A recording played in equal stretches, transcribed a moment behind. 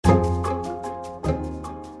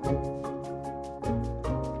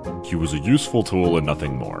He was a useful tool and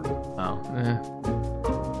nothing more. Oh,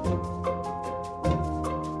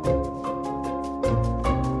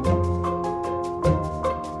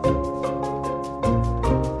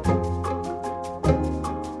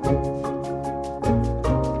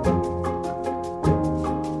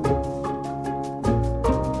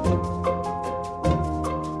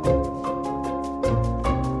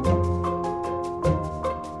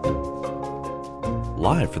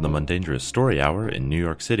 Live from the Mundangerous Story Hour in New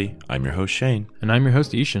York City, I'm your host Shane. And I'm your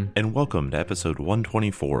host Ishan. And welcome to episode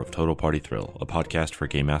 124 of Total Party Thrill, a podcast for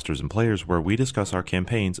game masters and players where we discuss our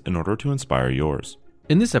campaigns in order to inspire yours.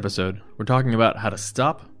 In this episode, we're talking about how to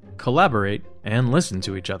stop, collaborate, and listen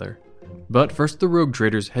to each other. But first, the rogue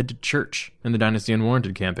traders head to church in the Dynasty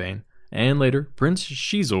Unwarranted campaign, and later, Prince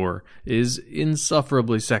Xizor is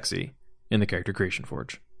insufferably sexy in the Character Creation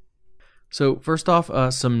Forge. So first off,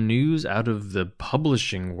 some news out of the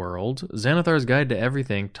publishing world. Xanathar's Guide to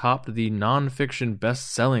Everything topped the non-fiction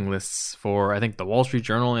best-selling lists for, I think, the Wall Street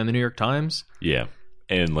Journal and the New York Times. Yeah,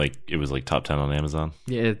 and it was top 10 on Amazon.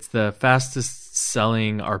 Yeah, it's the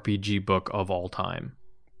fastest-selling RPG book of all time.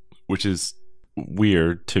 Which is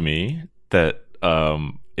weird to me that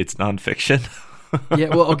it's non-fiction. Yeah,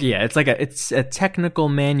 well, okay, yeah, it's a technical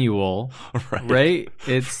manual, right?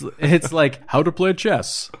 It's like how to play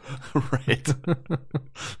chess, right?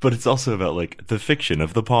 But it's also about the fiction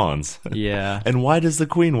of the pawns. Yeah. And why does the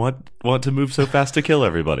queen want to move so fast to kill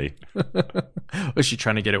everybody? Was she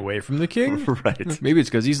trying to get away from the king? Right. Maybe it's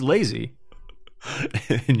because he's lazy.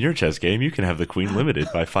 In your chess game, you can have the queen limited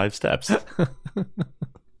by 5 steps.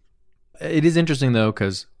 It is interesting though,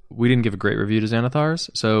 because we didn't give a great review to Xanathar's,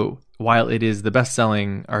 so while it is the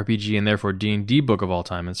best-selling RPG and therefore D&D book of all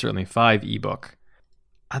time, and certainly 5e book,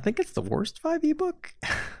 I think it's the worst 5e book.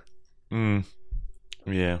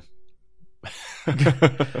 Yeah.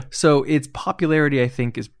 So its popularity, I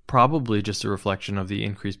think, is probably just a reflection of the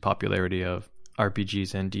increased popularity of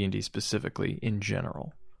RPGs and D&D specifically in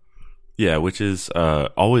general. Yeah, which is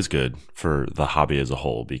always good for the hobby as a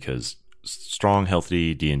whole, because strong,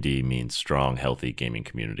 healthy D&D means strong, healthy gaming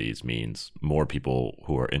communities, means more people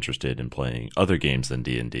who are interested in playing other games than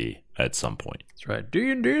D&D at some point. That's right.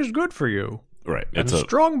 D&D is good for you. Right. And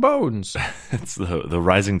strong bones. It's the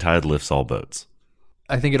rising tide lifts all boats.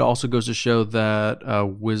 I think it also goes to show that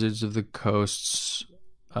Wizards of the Coast's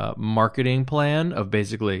marketing plan of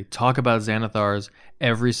basically talk about Xanathars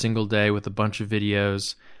every single day with a bunch of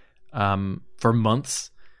videos for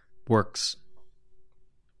months works.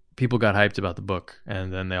 People got hyped about the book,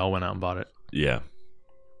 and then they all went out and bought it. Yeah.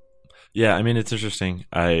 Yeah, I mean, it's interesting.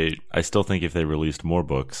 I still think if they released more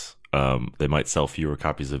books, they might sell fewer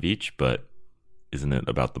copies of each, but isn't it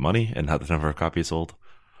about the money and not the number of copies sold?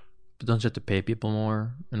 But don't you have to pay people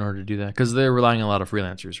more in order to do that? Because they're relying on a lot of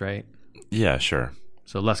freelancers, right? Yeah, sure.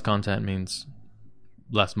 So less content means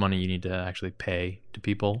less money you need to actually pay to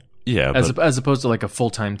people. Yeah. As opposed to a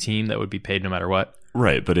full-time team that would be paid no matter what.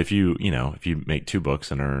 Right, but if you make 2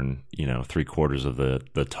 books and earn 3/4 of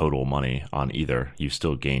the total money on either, you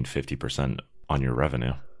still gained 50% on your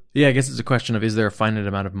revenue. Yeah, I guess it's a question of, is there a finite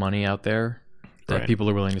amount of money out there that people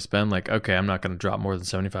are willing to spend? Okay, I'm not going to drop more than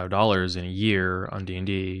 $75 in a year on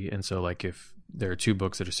D&D, and so if there are 2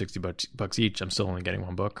 books that are $60 each, I'm still only getting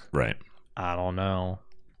 1 book. Right. I don't know.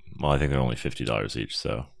 Well, I think they're only $50 each,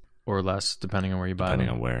 so or less, depending on where you buy them.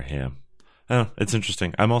 Depending on where, yeah. Oh, it's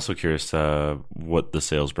interesting. I'm also curious what the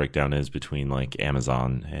sales breakdown is between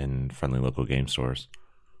Amazon and friendly local game stores.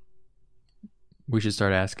 We should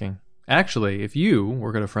start asking. Actually, if you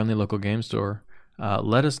work at a friendly local game store,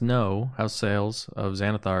 let us know how sales of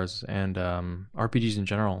Xanathars and RPGs in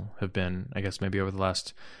general have been. I guess maybe over the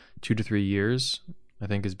last 2 to 3 years, I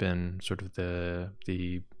think has been sort of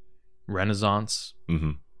the renaissance.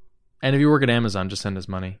 Mm-hmm. And if you work at Amazon, just send us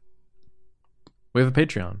money. We have a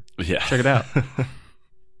Patreon. Yeah. Check it out.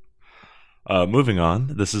 Moving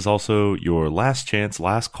on, this is also your last chance,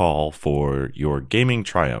 last call for your gaming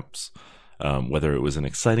triumphs. Whether it was an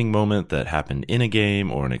exciting moment that happened in a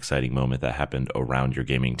game or an exciting moment that happened around your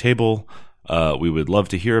gaming table, we would love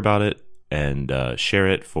to hear about it and share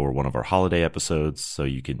it for one of our holiday episodes. So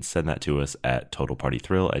you can send that to us at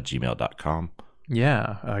totalpartythrill@gmail.com.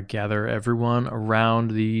 Yeah. Gather everyone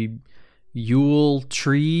around the Yule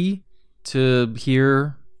tree to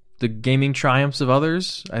hear the gaming triumphs of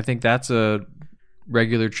others. I think that's a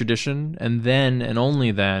regular tradition. And then, and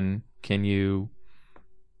only then, can you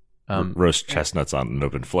roast chestnuts on an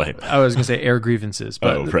open flame. I was going to say air grievances,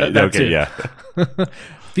 but right. That's okay, it. Yeah.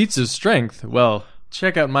 Feats of strength. Well,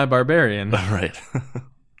 check out my barbarian. Right.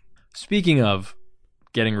 Speaking of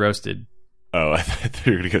getting roasted. Oh, I thought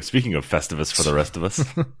you were going to go, speaking of Festivus for the rest of us.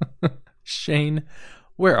 Shane,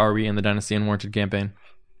 Where are we in the Dynasty Unwarranted campaign?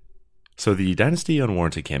 So the Dynasty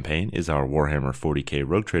Unwarranted campaign is our Warhammer 40k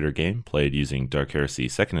Rogue Trader game played using Dark Heresy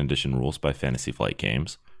 2nd Edition rules by Fantasy Flight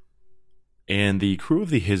Games. And the crew of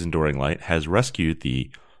the His Enduring Light has rescued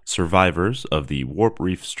the survivors of the warp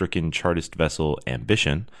reef-stricken Chartist vessel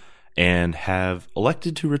Ambition and have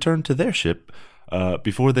elected to return to their ship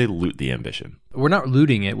before they loot the Ambition. We're not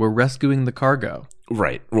looting it. We're rescuing the cargo.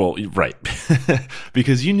 Right. Well, right.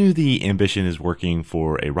 Because you knew the Ambition is working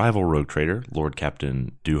for a rival rogue trader, Lord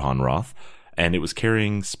Captain Duhan Roth, and it was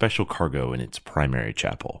carrying special cargo in its primary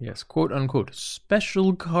chapel. Yes, quote unquote,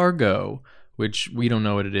 special cargo, which we don't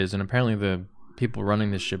know what it is, and apparently the people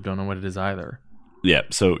running this ship don't know what it is either. Yeah,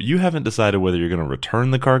 so you haven't decided whether you're going to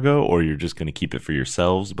return the cargo or you're just going to keep it for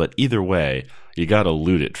yourselves, but either way, you got to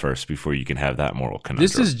loot it first before you can have that moral conundrum.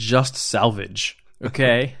 This is just salvage,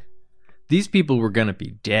 okay? These people were going to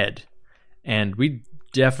be dead, and we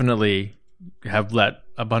definitely have let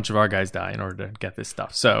a bunch of our guys die in order to get this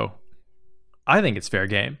stuff. So I think it's fair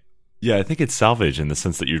game. Yeah, I think it's salvage in the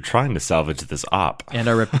sense that you're trying to salvage this op. And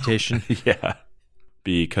our reputation. Yeah.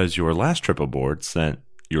 Because your last trip aboard sent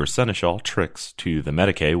your Seneschal Trix to the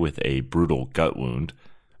Medicae with a brutal gut wound,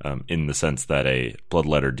 in the sense that a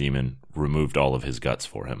bloodletter demon removed all of his guts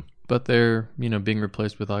for him. But they're, being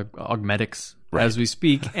replaced with augmetics as we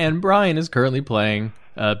speak. And Brian is currently playing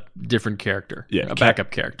a different character, a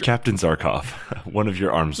backup character. Captain Zarkov, one of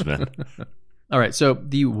your armsmen. All right, so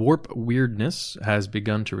the warp weirdness has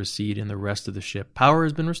begun to recede in the rest of the ship. Power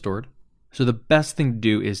has been restored. So the best thing to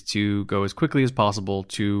do is to go as quickly as possible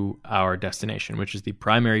to our destination, which is the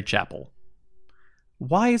primary chapel.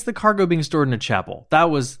 Why is the cargo being stored in a chapel?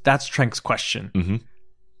 That's Trenk's question. Mm-hmm.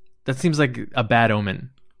 That seems like a bad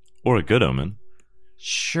omen. Or a good omen.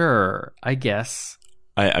 Sure, I guess.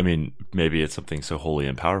 I mean, maybe it's something so holy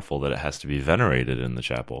and powerful that it has to be venerated in the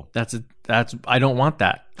chapel. I don't want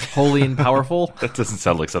that. Holy and powerful? That doesn't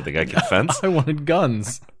sound like something I can fence. I wanted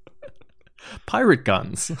guns. Pirate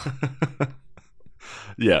guns.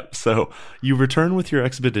 Yeah, so you return with your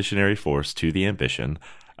expeditionary force to the Ambition,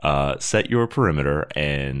 set your perimeter,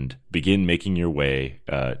 and begin making your way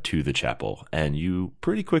to the chapel. And you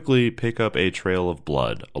pretty quickly pick up a trail of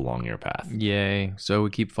blood along your path. Yay. So we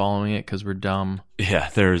keep following it because we're dumb. Yeah,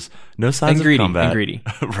 there's no signs of combat. And greedy.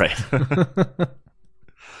 Right.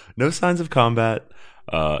 No signs of combat.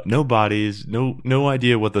 No bodies, no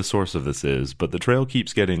idea what the source of this is, but the trail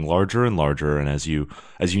keeps getting larger and larger, and as you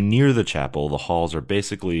near the chapel, the halls are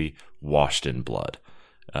basically washed in blood.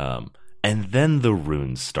 And then the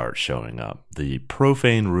runes start showing up. The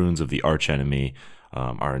profane runes of the archenemy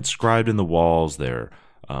are inscribed in the walls. They're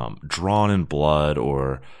drawn in blood,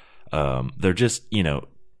 or they're just,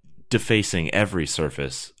 defacing every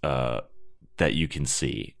surface that you can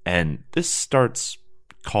see. And this starts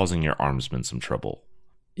causing your armsmen some trouble.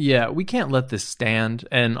 Yeah, we can't let this stand,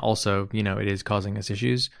 and also, it is causing us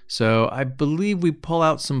issues. So I believe we pull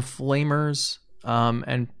out some flamers,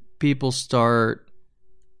 and people start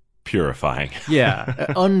purifying.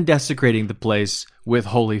 Yeah, undesecrating the place with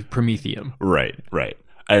holy promethium. Right.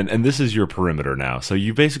 And this is your perimeter now. So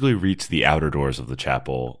you basically reach the outer doors of the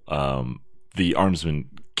chapel. The armsmen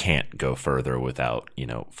can't go further without,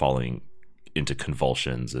 falling into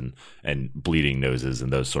convulsions and bleeding noses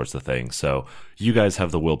and those sorts of things. So you guys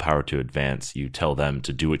have the willpower to advance. You tell them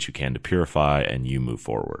to do what you can to purify, and you move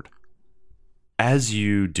forward. As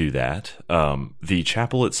you do that, the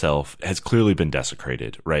chapel itself has clearly been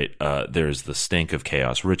desecrated, right? There's the stink of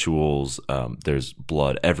chaos rituals. There's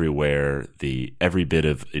blood everywhere. Every bit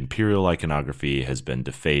of imperial iconography has been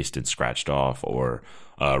defaced and scratched off, or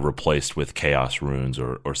replaced with chaos runes,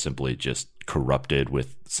 or simply just corrupted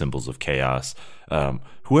with symbols of chaos.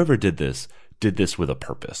 Whoever did this with a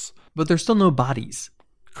purpose. But there's still no bodies.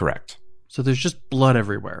 Correct. So there's just blood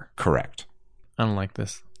everywhere. Correct. I don't like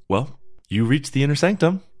this. Well, you reach the inner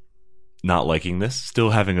sanctum, not liking this,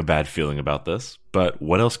 still having a bad feeling about this, but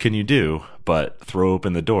what else can you do but throw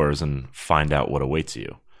open the doors and find out what awaits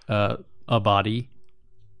you? A body,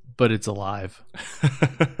 but it's alive.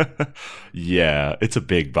 Yeah, it's a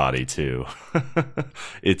big body too.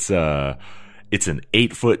 It's an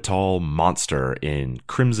 8-foot tall monster in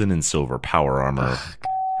crimson and silver power armor.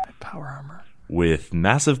 Power armor. With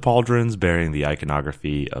massive pauldrons bearing the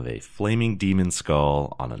iconography of a flaming demon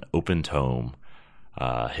skull on an open tome.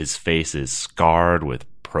 His face is scarred with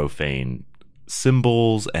profane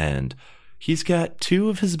symbols, and he's got 2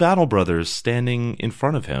 of his battle brothers standing in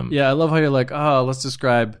front of him. Yeah, I love how you're like, let's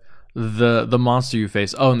describe the monster you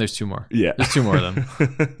face. Oh, and there's 2 more. Yeah. There's 2 more of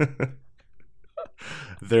them.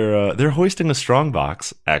 They're hoisting a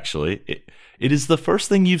strongbox, actually. It is the first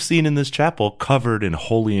thing you've seen in this chapel covered in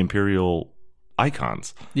holy imperial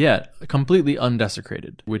icons. Yeah, completely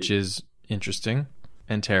undesecrated, which is interesting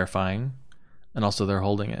and terrifying. And also they're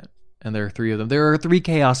holding it. And there are 3 of them. There are 3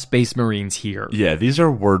 Chaos Space Marines here. Yeah, these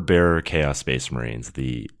are Wordbearer Chaos Space Marines,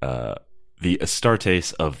 the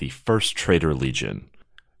Astartes of the 1st Traitor Legion.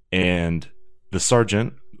 And the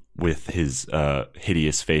sergeant, with his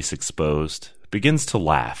hideous face exposed, begins to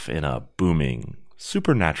laugh in a booming,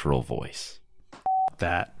 supernatural voice.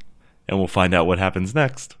 That. And we'll find out what happens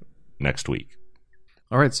next week.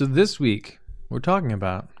 All right, so this week we're talking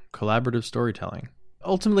about collaborative storytelling.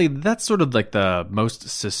 Ultimately, that's sort of like the most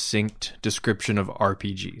succinct description of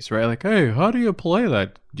RPGs, right? Like, hey, how do you play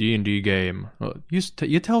that D&D game? Well,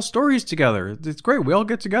 you tell stories together. It's great. We all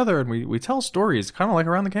get together and we tell stories, kind of like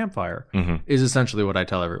around the campfire, is essentially what I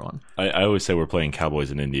tell everyone. I always say we're playing Cowboys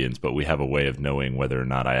and Indians, but we have a way of knowing whether or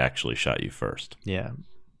not I actually shot you first. Yeah,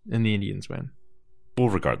 and the Indians win. Well,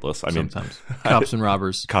 regardless. I mean, sometimes. Cops and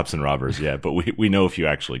robbers. Cops and robbers, yeah, but we know if you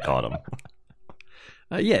actually caught them.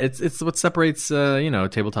 Yeah, it's what separates a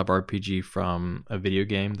tabletop RPG from a video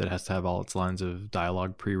game that has to have all its lines of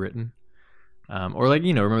dialogue pre-written, or like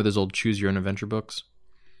remember those old choose your own adventure books.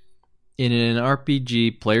 In an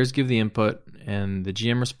RPG, players give the input and the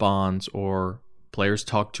GM responds, or players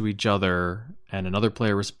talk to each other and another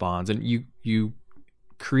player responds, and you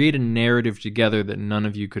create a narrative together that none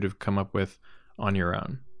of you could have come up with on your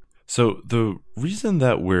own. So the reason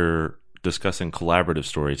that we're discussing collaborative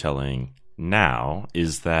storytelling now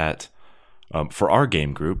is that for our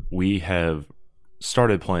game group, we have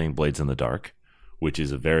started playing Blades in the Dark, which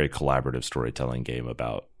is a very collaborative storytelling game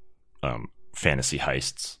about fantasy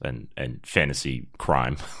heists and fantasy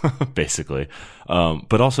crime, basically.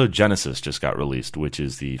 But also Genesis just got released, which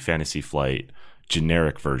is the Fantasy Flight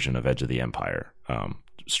generic version of Edge of the Empire.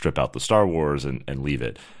 Strip out the Star Wars and leave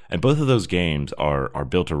it. And both of those games are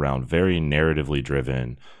built around very narratively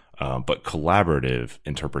driven but collaborative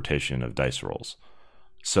interpretation of dice rolls.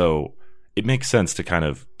 So it makes sense to kind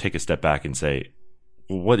of take a step back and say,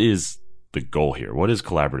 well, what is the goal here? What is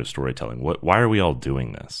collaborative storytelling? Why are we all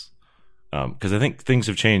doing this? Because I think things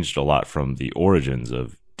have changed a lot from the origins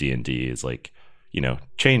of D&D. Is like,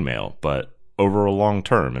 chainmail, but over a long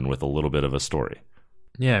term and with a little bit of a story.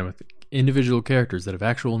 Yeah, with individual characters that have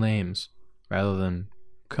actual names rather than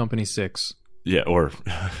Company 6. Yeah, or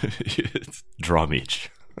it's Drawmeach.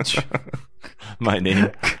 My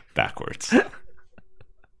name backwards.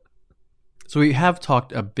 So we have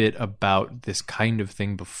talked a bit about this kind of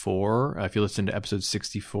thing before. If you listen to episode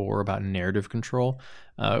 64 about narrative control,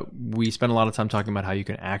 we spent a lot of time talking about how you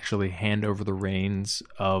can actually hand over the reins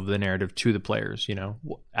of the narrative to the players.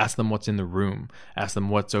 Ask them what's in the room, ask them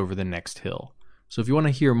what's over the next hill. So if you want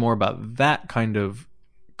to hear more about that kind of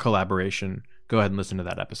collaboration, go ahead and listen to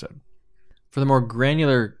that episode. For the more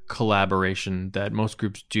granular collaboration that most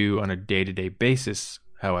groups do on a day-to-day basis,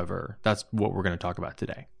 however, that's what we're going to talk about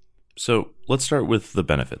today. So let's start with the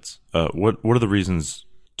benefits. What are the reasons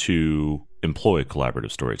to employ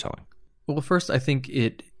collaborative storytelling? Well, first, I think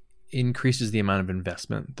it increases the amount of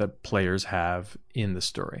investment that players have in the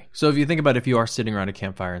story. So if you think about if you are sitting around a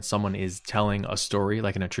campfire and someone is telling a story,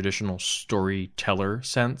 like in a traditional storyteller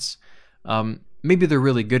sense, maybe they're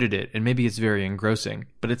really good at it and maybe it's very engrossing,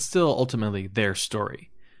 but it's still ultimately their story,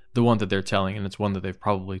 the one that they're telling, and it's one that they've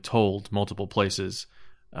probably told multiple places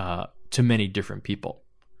to many different people.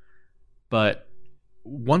 But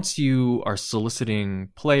once you are soliciting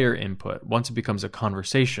player input, once it becomes a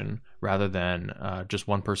conversation rather than just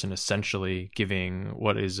one person essentially giving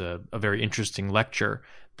what is a very interesting lecture,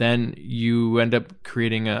 then you end up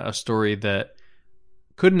creating a story that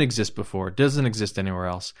couldn't exist before, doesn't exist anywhere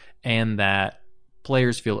else, and that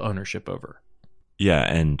players feel ownership over. Yeah,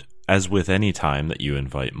 and as with any time that you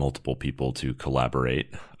invite multiple people to collaborate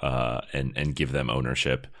and give them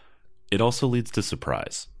ownership, it also leads to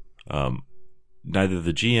surprise. Neither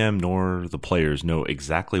the GM nor the players know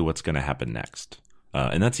exactly what's going to happen next.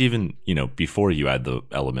 And that's even, before you add the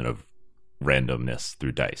element of randomness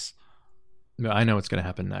through dice. I know what's going to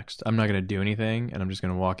happen next. I'm not going to do anything, and I'm just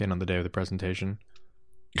going to walk in on the day of the presentation.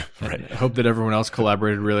 Right. I hope that everyone else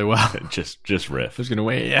collaborated really well. just riff. I'm just going to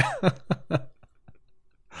wait, yeah.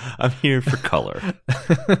 I'm here for color.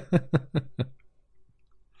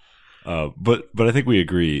 But I think we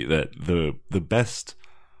agree that the best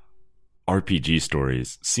RPG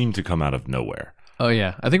stories seem to come out of nowhere. Oh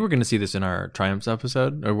yeah, I think we're going to see this in our Triumphs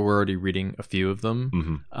episode. Or we're already reading a few of them.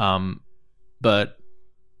 Mm-hmm. But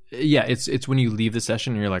yeah, it's when you leave the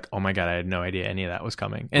session and you're like, oh my god, I had no idea any of that was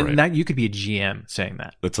coming. And right. That you could be a GM saying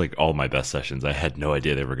that. That's like all my best sessions. I had no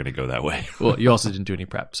idea they were going to go that way. Well, you also didn't do any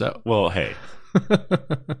prep, so. Well, hey.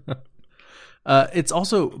 It's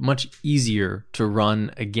also much easier to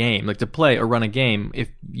run a game, like to play or run a game, if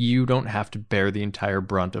you don't have to bear the entire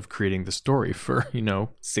brunt of creating the story for,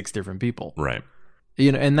 6 different people. Right.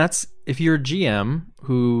 And that's, if you're a GM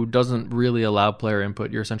who doesn't really allow player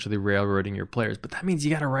input, you're essentially railroading your players. But that means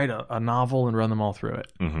you got to write a novel and run them all through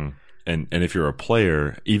it. Mm-hmm. And if you're a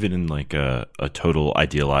player, even in like a total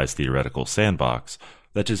idealized theoretical sandbox,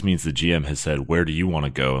 that just means the GM has said, where do you want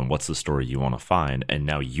to go and what's the story you want to find? And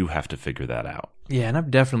now you have to figure that out. Yeah, and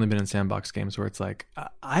I've definitely been in sandbox games where it's like,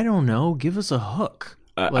 I don't know, give us a hook.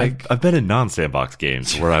 I've been in non-sandbox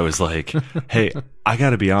games where I was like, hey, I got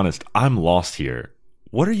to be honest, I'm lost here.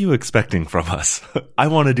 What are you expecting from us? I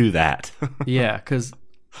want to do that. Yeah, because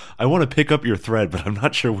I want to pick up your thread, but I'm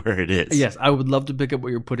not sure where it is. Yes, I would love to pick up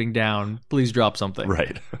what you're putting down. Please drop something.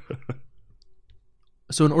 Right.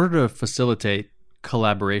 So in order to facilitate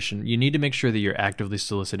collaboration, you need to make sure that you're actively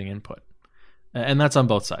soliciting input. And that's on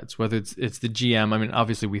both sides, whether it's the GM. I mean,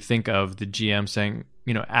 obviously we think of the GM saying,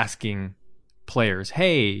 asking players,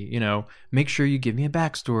 hey, make sure you give me a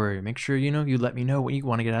backstory. Make sure, you let me know what you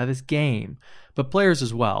want to get out of this game. But players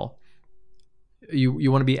as well, you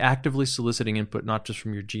want to be actively soliciting input, not just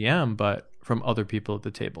from your GM, but from other people at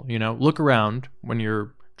the table. Look around when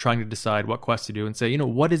you're trying to decide what quest to do and say,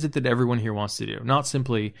 what is it that everyone here wants to do? Not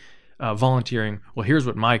simply volunteering, well, here's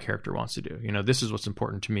what my character wants to do. This is what's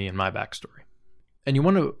important to me in my backstory. And you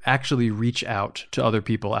want to actually reach out to other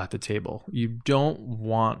people at the table. You don't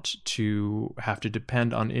want to have to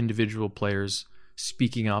depend on individual players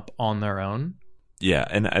speaking up on their own. Yeah,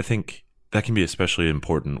 and I think that can be especially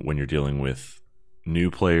important when you're dealing with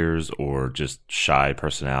new players or just shy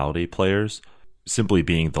personality players. Simply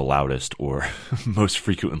being the loudest or most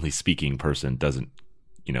frequently speaking person doesn't,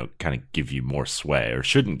 kind of give you more sway, or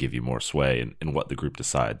shouldn't give you more sway in what the group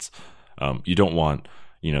decides. You don't want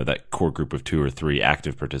that core group of 2 or 3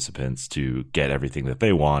 active participants to get everything that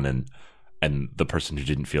they want, and the person who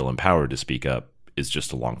didn't feel empowered to speak up is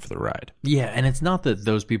just along for the ride. Yeah, and it's not that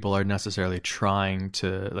those people are necessarily trying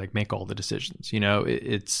to make all the decisions.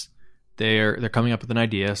 It's they're coming up with an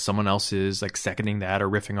idea, someone else is seconding that or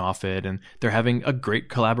riffing off it, and they're having a great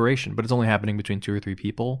collaboration, but it's only happening between 2 or 3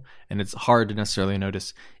 people, and it's hard to necessarily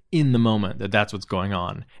notice in the moment that that's what's going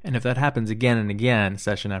on. And if that happens again and again,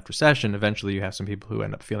 session after session, eventually you have some people who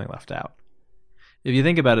end up feeling left out. If you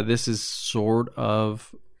think about it, this is sort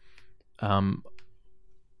of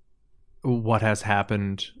what has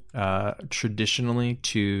happened traditionally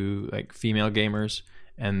to female gamers,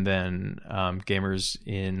 and then gamers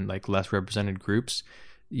in less represented groups.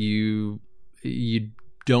 You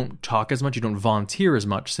don't talk as much, you don't volunteer as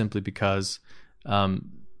much, simply because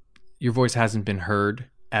your voice hasn't been heard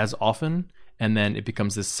as often, and then it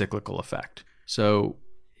becomes this cyclical effect. So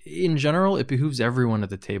in general, it behooves everyone at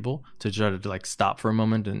the table to try to stop for a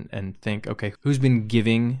moment and think, okay, who's been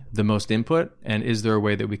giving the most input, and is there a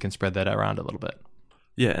way that we can spread that around a little bit?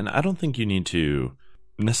 Yeah, and I don't think you need to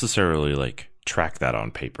necessarily track that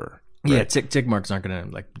on paper. Right? Yeah, tick marks aren't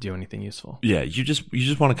going to do anything useful. Yeah, you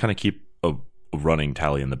just want to kind of keep a running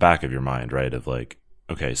tally in the back of your mind, right? Of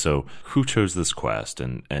okay, so who chose this quest,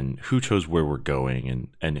 and who chose where we're going,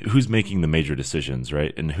 and who's making the major decisions,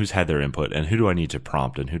 right? And who's had their input, and who do I need to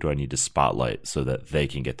prompt, and who do I need to spotlight so that they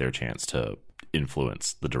can get their chance to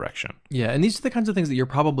influence the direction. Yeah, and these are the kinds of things that you're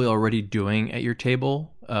probably already doing at your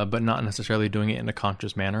table, but not necessarily doing it in a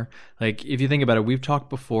conscious manner. If you think about it, we've talked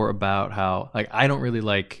before about how I don't really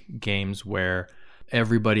like games where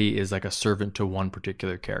everybody is a servant to one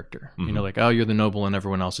particular character. Mm-hmm. Oh, you're the noble and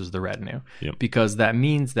everyone else is the retinue. Yep. Because that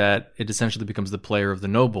means that it essentially becomes the player of the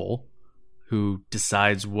noble who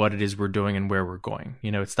decides what it is we're doing and where we're going.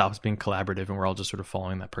 It stops being collaborative and we're all just sort of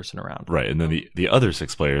following that person around. Right, and then the other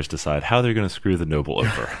 6 players decide how they're going to screw the noble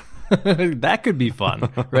over. That could be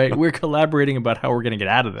fun, right? We're collaborating about how we're going to get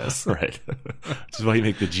out of this. Right. This is why you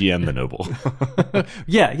make the GM the noble.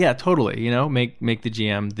 Yeah, totally. Make the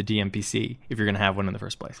GM the DMPC if you're going to have one in the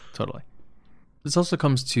first place. Totally. This also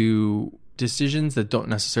comes to decisions that don't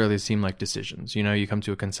necessarily seem like decisions. You come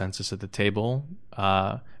to a consensus at the table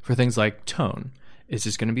for things like tone. Is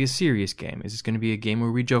this going to be a serious game? Is this going to be a game where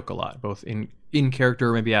we joke a lot, both in character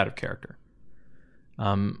or maybe out of character?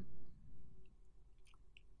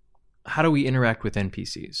 How do we interact with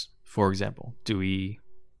NPCs? For example, do we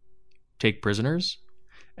take prisoners?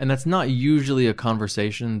 And that's not usually a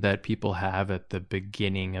conversation that people have at the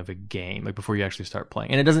beginning of a game, before you actually start playing.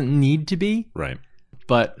 And it doesn't need to be. Right.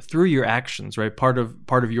 But through your actions, right? Part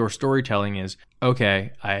of your storytelling is,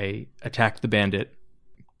 okay, I attacked the bandit.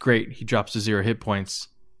 Great, he drops to 0 hit points.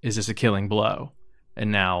 Is this a killing blow?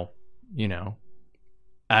 And now,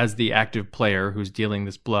 as the active player who's dealing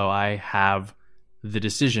this blow, I have the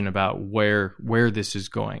decision about where this is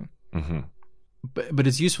going. Mm-hmm. But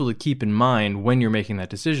it's useful to keep in mind when you're making that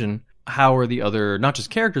decision, how are the other, not just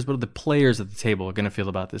characters, but the players at the table going to feel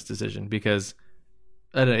about this decision? Because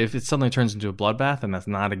I don't know, if it suddenly turns into a bloodbath and that's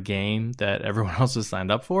not a game that everyone else has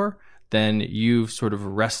signed up for, then you've sort of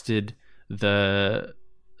wrested the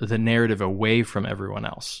narrative away from everyone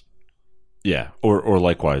else. Yeah, or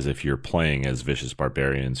likewise, if you're playing as vicious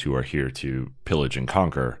barbarians who are here to pillage and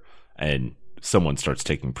conquer, and someone starts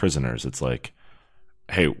taking prisoners, it's like,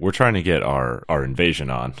 hey, we're trying to get our invasion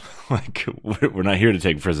on. Like, we're not here to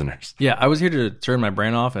take prisoners. Yeah, I was here to turn my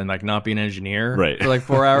brain off and like not be an engineer right. for like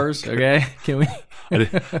 4 hours. Okay, can we? I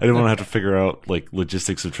didn't want to have to figure out like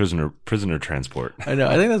logistics of prisoner transport. I know.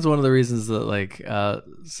 I think that's one of the reasons that like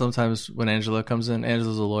sometimes when Angelo comes in,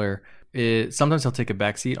 Angelo's a lawyer. Sometimes he'll take a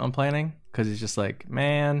backseat on planning because he's just like,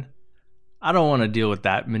 man, I don't want to deal with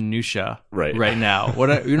that minutia right now. What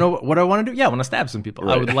I want to do? Yeah, I want to stab some people.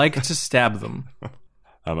 Right. I would like to stab them.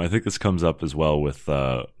 I think this comes up as well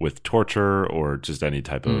with torture or just any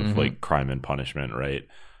type of like crime and punishment, right?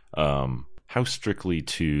 How strictly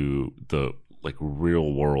to the like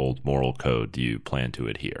real world moral code do you plan to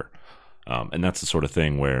adhere? And that's the sort of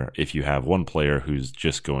thing where if you have one player who's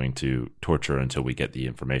just going to torture until we get the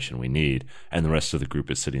information we need, and the rest of the group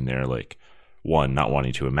is sitting there like, one, not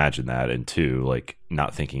wanting to imagine that, and two, like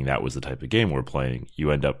not thinking that was the type of game we're playing,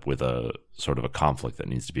 you end up with a sort of a conflict that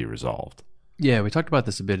needs to be resolved. Yeah, we talked about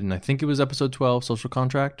this a bit, and I think it was episode 12, Social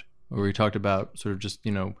Contract, where we talked about sort of just,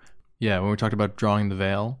 when we talked about drawing the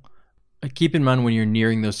veil. Keep in mind when you're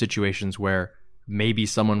nearing those situations where maybe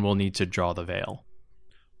someone will need to draw the veil.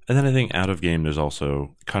 And then I think out of game, there's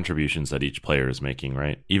also contributions that each player is making,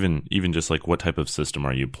 right? Even just like what type of system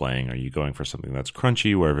are you playing? Are you going for something that's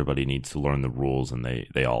crunchy where everybody needs to learn the rules and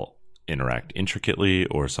they all interact intricately,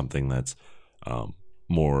 or something that's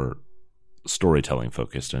more storytelling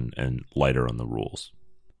focused and lighter on the rules?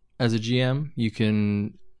 As a GM, you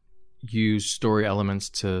can use story elements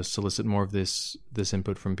to solicit more of this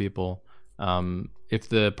input from people. If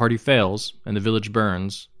the party fails and the village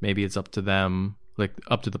burns, maybe it's up to them, like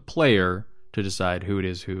up to the player to decide who it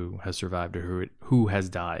is who has survived or who has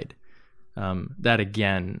died. That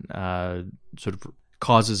again sort of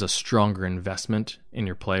causes a stronger investment in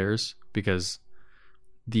your players, because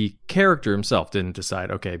the character himself didn't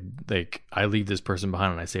decide, okay, like I leave this person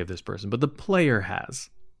behind and I save this person, but the player has.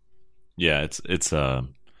 Yeah,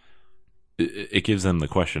 it gives them the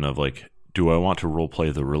question of like, do I want to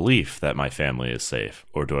roleplay the relief that my family is safe,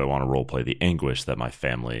 or do I want to roleplay the anguish that my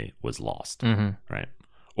family was lost, right?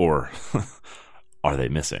 Or are they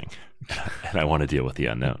missing? And I want to deal with the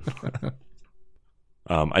unknown.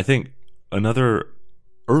 I think another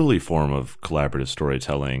early form of collaborative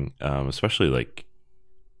storytelling, especially like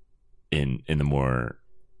in the more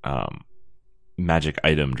magic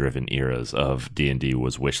item driven eras of D&D,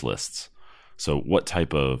 was wish lists. So what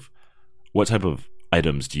type of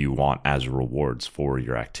items do you want as rewards for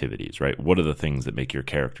your activities, right? What are the things that make your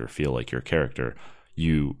character feel like your character?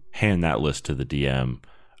 You hand that list to the DM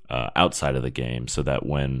outside of the game so that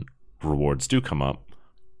when rewards do come up,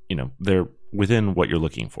 they're within what you're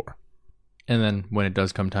looking for. And then when it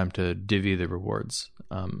does come time to divvy the rewards,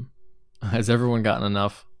 has everyone gotten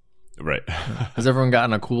enough? Right. Has everyone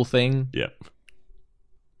gotten a cool thing? Yeah.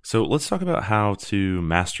 So let's talk about how to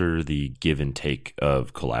master the give and take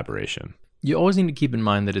of collaboration. You always need to keep in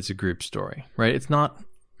mind that it's a group story, right? It's not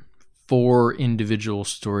 4 individual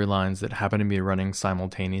storylines that happen to be running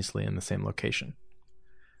simultaneously in the same location.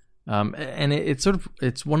 And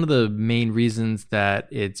it's one of the main reasons that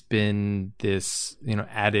it's been this,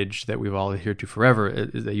 adage that we've all adhered to forever,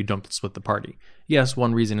 is that you don't split the party. Yes,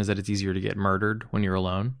 one reason is that it's easier to get murdered when you're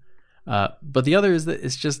alone. But the other is that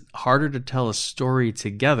it's just harder to tell a story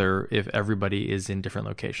together if everybody is in different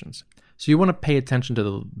locations. So you want to pay attention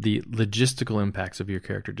to the logistical impacts of your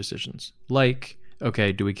character decisions. Like,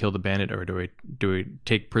 okay, do we kill the bandit or do we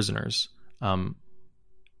take prisoners?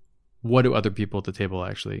 What do other people at the table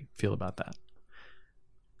actually feel about that?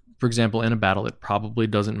 For example, in a battle, it probably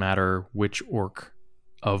doesn't matter which orc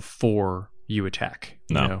of 4 you attack.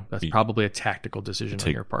 No. That's probably a tactical decision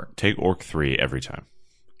on your part. Take orc 3 every time.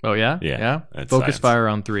 Oh, yeah? Yeah. Focus fire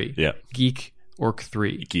on 3. Yeah. Geek orc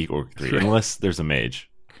 3. Geek orc 3. Unless there's a mage.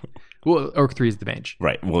 Well, orc 3 is the mage.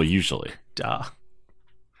 Right. Well, usually. Duh.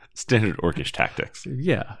 Standard orcish tactics.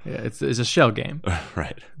 Yeah. It's a shell game.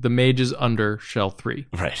 Right. The mage is under shell 3.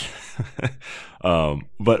 Right.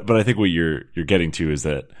 But I think what you're getting to is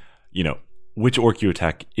that, which orc you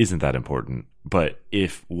attack isn't that important. But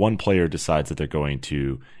if one player decides that they're going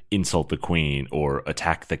to insult the queen or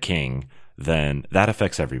attack the king, then that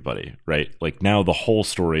affects everybody, right? Like now the whole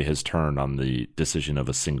story has turned on the decision of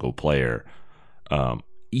a single player,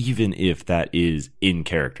 even if that is in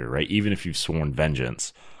character, right? Even if you've sworn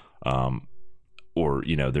vengeance, or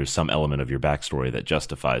there's some element of your backstory that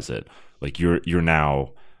justifies it. Like you're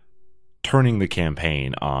now turning the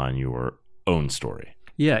campaign on your own story.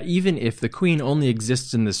 Yeah, even if the queen only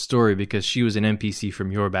exists in this story because she was an NPC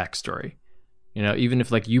from your backstory. Even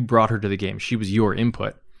if like you brought her to the game, she was your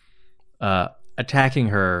input. Attacking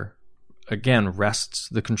her, again, wrests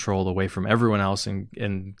the control away from everyone else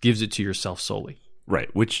and gives it to yourself solely.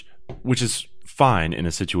 Right, which is fine in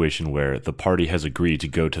a situation where the party has agreed to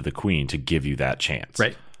go to the queen to give you that chance.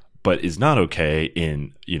 Right. But is not okay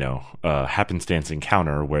in, a happenstance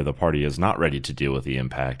encounter where the party is not ready to deal with the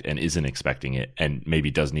impact and isn't expecting it and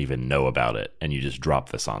maybe doesn't even know about it, and you just drop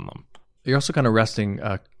this on them. You're also kind of wresting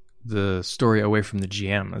the story away from the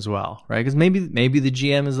GM as well, right? Because maybe the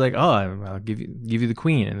GM is like, oh, I'll give you the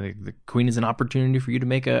queen, and the queen is an opportunity for you to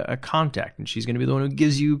make a contact, and she's going to be the one who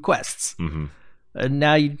gives you quests. Mm-hmm. And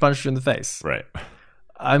now you punch her in the face. Right.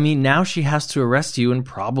 I mean, now she has to arrest you and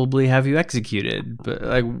probably have you executed. But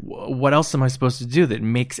like, what else am I supposed to do that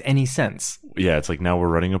makes any sense? Yeah, it's like now we're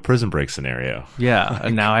running a prison break scenario. Yeah,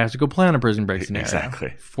 and now I have to go plan a prison break scenario.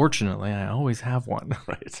 Exactly. Fortunately, I always have one.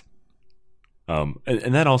 Right.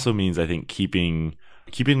 And that also means, I think, keeping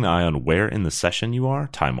an eye on where in the session you are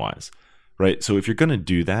time-wise, right? So if you're going to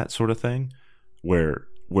do that sort of thing, where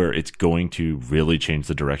it's going to really change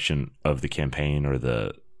the direction of the campaign or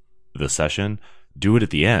the session, do it at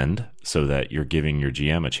the end so that you're giving your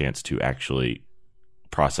GM a chance to actually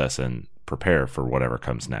process and prepare for whatever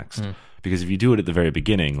comes next. Because if you do it at the very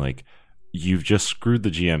beginning, like, you've just screwed the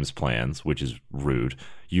GM's plans, which is rude.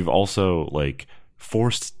 You've also like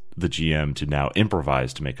forced the GM to now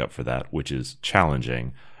improvise to make up for that, which is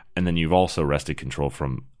challenging. And then you've also wrested control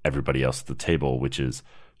from everybody else at the table, which is,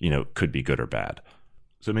 could be good or bad.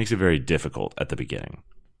 So it makes it very difficult at the beginning.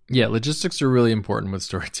 Yeah, logistics are really important with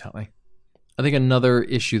storytelling. I think another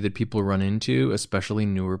issue that people run into, especially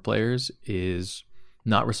newer players, is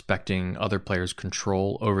not respecting other players'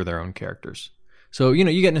 control over their own characters. So,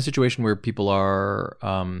 you get in a situation where people are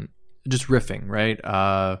just riffing, right?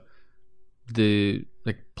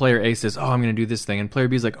 Player A says, oh, I'm going to do this thing. And player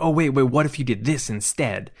B is like, oh, wait, what if you did this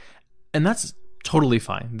instead? And that's totally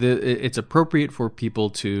fine. It's appropriate for people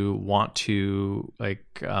to want to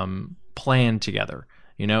plan together,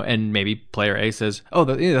 and maybe player A says, oh,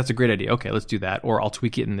 that's a great idea. Okay, let's do that. Or I'll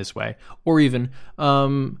tweak it in this way. Or even, I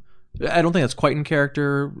don't think that's quite in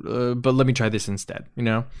character, but let me try this instead,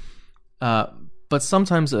 But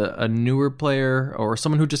sometimes a newer player or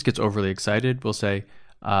someone who just gets overly excited will say,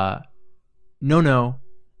 no,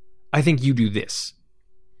 I think you do this.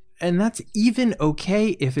 And that's even okay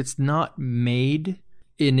if it's not made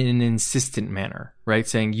in an insistent manner, right?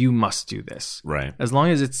 Saying you must do this. Right. As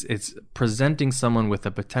long as it's presenting someone with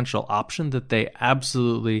a potential option that they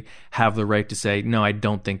absolutely have the right to say, no, I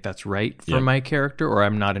don't think that's right for my character, or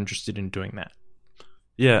I'm not interested in doing that.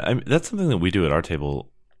 Yeah, I mean, that's something that we do at our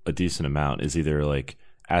table a decent amount, is either like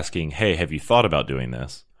asking, hey, have you thought about doing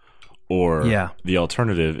this? Or the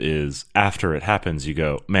alternative is after it happens, you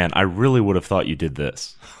go, man, I really would have thought you did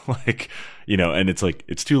this. And it's like,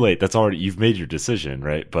 it's too late. That's already, you've made your decision,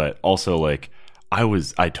 right? But also like,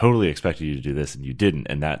 I totally expected you to do this and you didn't.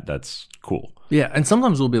 And that's cool. Yeah. And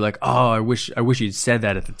sometimes we'll be like, oh, I wish you'd said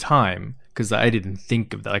that at the time, because I didn't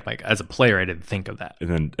think of that. Like as a player, I didn't think of that.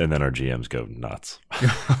 And then our GMs go nuts.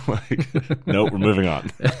 Nope, we're moving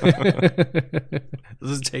on.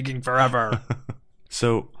 This is taking forever.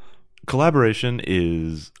 So collaboration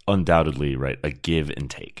is undoubtedly, right, a give and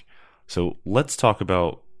take. So let's talk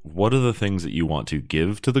about what are the things that you want to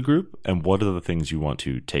give to the group and what are the things you want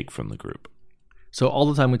to take from the group. So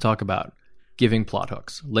all the time we talk about giving plot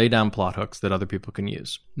hooks, lay down plot hooks that other people can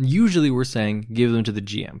use. Usually we're saying give them to the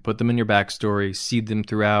GM, put them in your backstory, seed them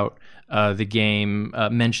throughout the game,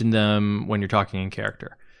 mention them when you're talking in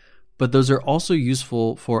character. But those are also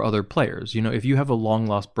useful for other players. If you have a long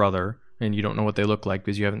lost brother and you don't know what they look like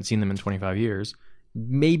because you haven't seen them in 25 years,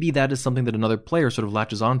 maybe that is something that another player sort of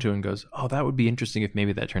latches onto and goes, oh, that would be interesting if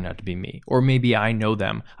maybe that turned out to be me. Or maybe I know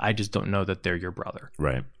them, I just don't know that they're your brother.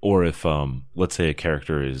 Right. Or if, let's say a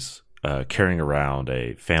character is carrying around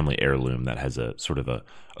a family heirloom that has a sort of a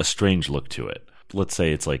strange look to it. Let's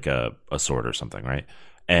say it's like a sword or something, right?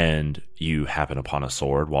 And you happen upon a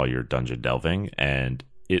sword while you're dungeon delving, and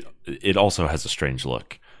it also has a strange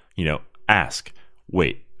look. Ask,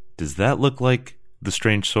 wait, does that look like the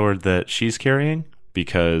strange sword that she's carrying?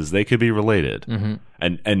 Because they could be related. Mm-hmm.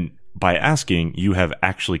 And by asking, you have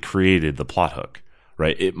actually created the plot hook,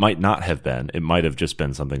 right? It might not have been. It might have just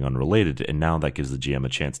been something unrelated. And now that gives the GM a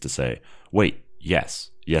chance to say, wait, yes,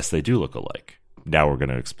 they do look alike. Now we're going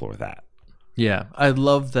to explore that. Yeah, I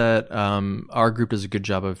love that our group does a good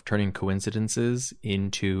job of turning coincidences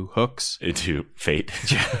into hooks. Into fate.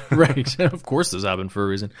 Yeah, right. Of course those happen for a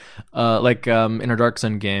reason. In our Dark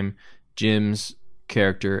Sun game, Jim's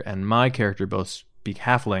character and my character both speak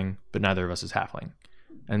halfling, but neither of us is halfling.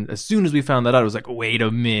 And as soon as we found that out, I was like, wait a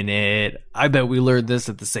minute. I bet we learned this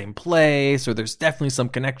at the same place, or there's definitely some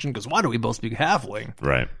connection, because why do we both speak halfling?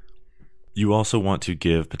 Right. You also want to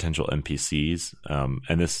give potential NPCs,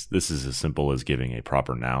 and this is as simple as giving a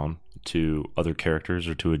proper noun to other characters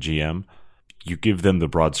or to a GM. You give them the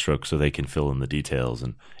broad strokes so they can fill in the details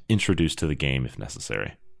and introduce to the game if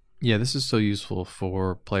necessary. Yeah, this is so useful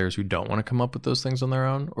for players who don't want to come up with those things on their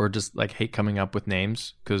own, or just like hate coming up with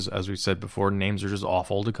names, because as we said before, names are just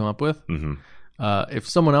awful to come up with. Mm-hmm. If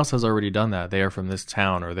someone else has already done that, they are from this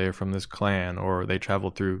town, or they are from this clan, or they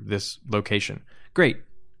traveled through this location. Great.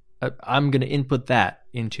 I'm going to input that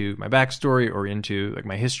into my backstory, or into like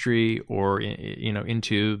my history, or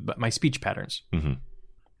into my speech patterns. Mm-hmm.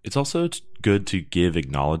 It's also good to give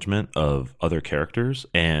acknowledgement of other characters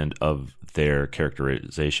and of their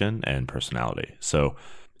characterization and personality. So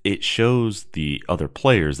it shows the other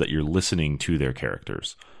players that you're listening to their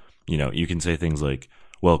characters. You can say things like,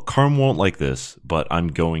 well, Karm won't like this, but I'm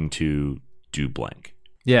going to do blank.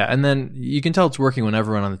 Yeah, and then you can tell it's working when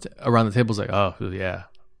everyone around the table is like, oh, yeah.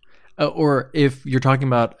 Or if you're talking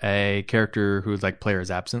about a character who's like player is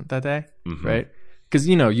absent that day, mm-hmm. right? Because,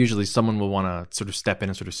 usually someone will want to sort of step in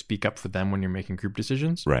and sort of speak up for them when you're making group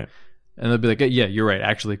decisions. Right. And they'll be like, yeah, you're right.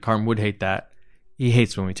 Actually, Karm would hate that. He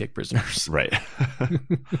hates when we take prisoners. Right.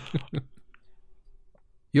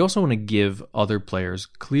 You also want to give other players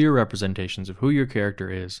clear representations of who your character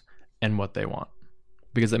is and what they want,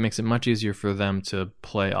 because that makes it much easier for them to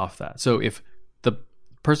play off that. So if the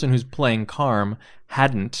person who's playing Karm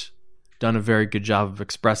hadn't done a very good job of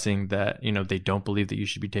expressing that, they don't believe that you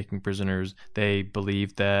should be taking prisoners. They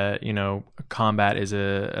believe that, combat is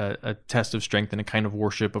a test of strength and a kind of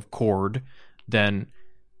worship of Cord. Then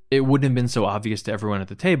it wouldn't have been so obvious to everyone at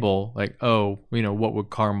the table, like, oh, what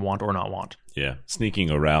would Karm want or not want? Yeah.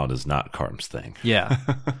 Sneaking around is not Karm's thing. Yeah.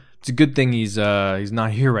 It's a good thing he's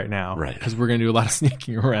not here right now. Right. Because we're going to do a lot of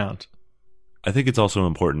sneaking around. I think it's also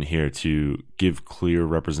important here to give clear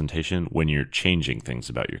representation when you're changing things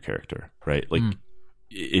about your character, right? Like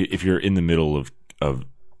if you're in the middle of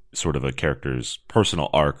sort of a character's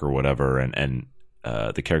personal arc or whatever, and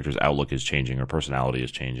the character's outlook is changing, or personality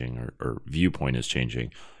is changing, or viewpoint is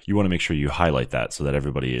changing, you want to make sure you highlight that so that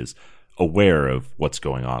everybody is aware of what's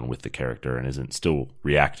going on with the character and isn't still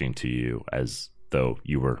reacting to you as though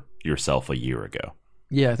you were yourself a year ago.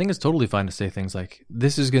 Yeah, I think it's totally fine to say things like,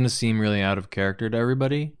 this is going to seem really out of character to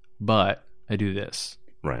everybody, but I do this.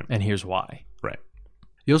 Right. And here's why. Right.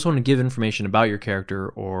 You also want to give information about your character,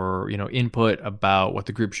 or, input about what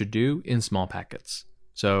the group should do in small packets.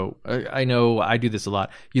 So I know I do this a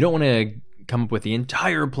lot. You don't want to come up with the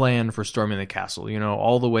entire plan for storming the castle,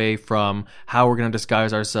 all the way from how we're going to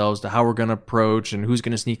disguise ourselves to how we're going to approach and who's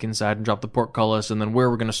going to sneak inside and drop the portcullis, and then where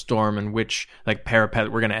we're going to storm and which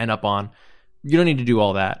parapet we're going to end up on. You don't need to do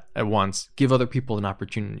all that at once. Give other people an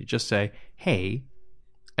opportunity. Just say, hey,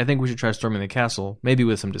 I think we should try storming the castle, maybe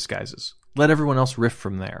with some disguises. Let everyone else riff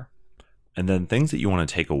from there. And then things that you want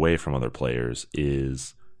to take away from other players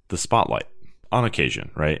is the spotlight on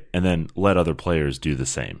occasion, right? And then let other players do the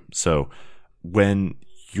same. So when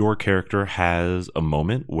your character has a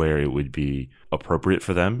moment where it would be appropriate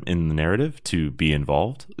for them in the narrative to be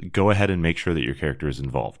involved, go ahead and make sure that your character is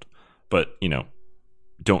involved. But,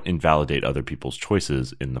 don't invalidate other people's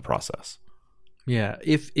choices in the process. Yeah,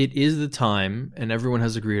 if it is the time and everyone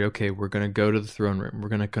has agreed, okay, we're going to go to the throne room, we're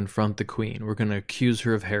going to confront the queen, we're going to accuse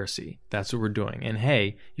her of heresy. That's what we're doing. And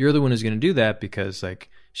hey, you're the one who's going to do that because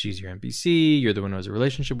she's your NPC, you're the one who has a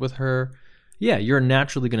relationship with her. Yeah, you're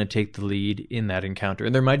naturally going to take the lead in that encounter.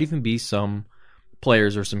 And there might even be some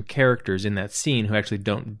players or some characters in that scene who actually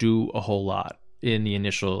don't do a whole lot in the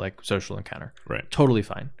initial social encounter. Right. Totally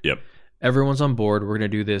fine. Yep. Everyone's on board. We're going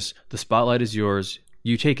to do this. The spotlight is yours.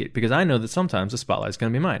 You take it, because I know that sometimes the spotlight is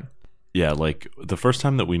going to be mine. Yeah, the first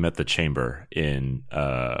time that we met the Chamber in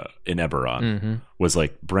Eberron was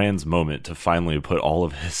Bran's moment to finally put all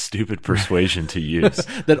of his stupid persuasion to use.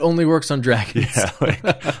 That only works on dragons. Yeah,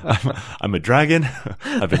 I'm a dragon.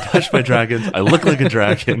 I've been touched by dragons. I look like a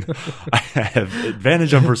dragon. I have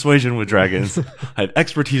advantage on persuasion with dragons. I have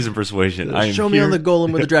expertise in persuasion. Show me on the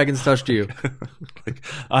golem where the dragons touched you.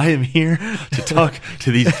 I am here to talk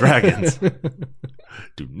to these dragons.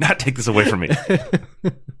 Do not take this away from me.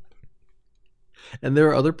 And there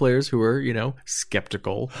are other players who are,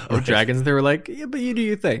 skeptical of dragons. They were like, yeah, but you do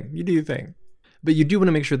your thing. You do your thing. But you do want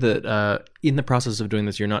to make sure that in the process of doing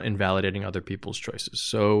this, you're not invalidating other people's choices.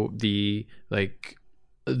 So the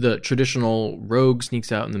traditional rogue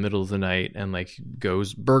sneaks out in the middle of the night and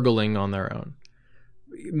goes burgling on their own.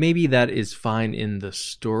 Maybe that is fine in the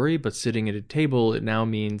story, but sitting at a table, it now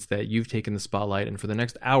means that you've taken the spotlight, and for the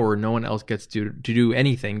next hour, no one else gets to do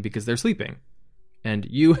anything because they're sleeping. And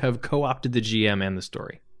you have co-opted the GM and the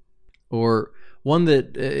story. Or one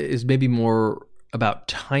that is maybe more about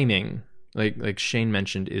timing, like Shane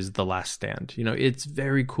mentioned, is The Last Stand. It's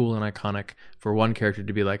very cool and iconic for one character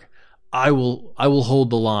to be like, I will hold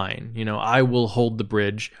the line. I will hold the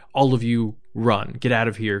bridge. All of you run, get out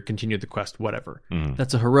of here, continue the quest, whatever.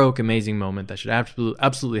 That's a heroic, amazing moment that should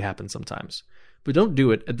absolutely happen sometimes. But don't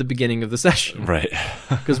do it at the beginning of the session. Right.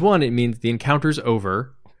 Because one, it means the encounter's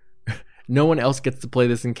over. No one else gets to play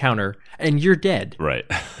this encounter, and you're dead. Right.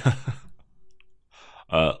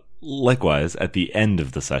 Likewise, at the end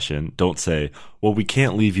of the session, don't say, well, we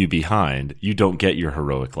can't leave you behind. You don't get your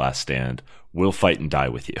heroic last stand. We'll fight and die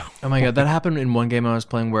with you. Oh my God, that happened in one game I was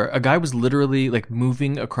playing where a guy was literally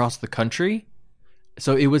moving across the country.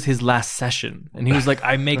 So it was his last session, and he was like,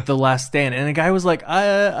 I make the last stand. And the guy was like,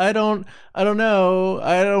 I don't know.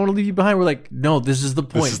 I don't want to leave you behind. We're like, no, this is the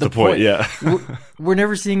point. This is the point, yeah. we're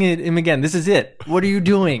never seeing him again. This is it. What are you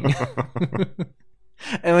doing?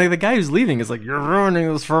 And the guy who's leaving is like, you're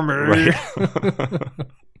ruining this for me. Right.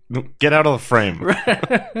 Get out of the frame.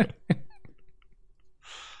 Right.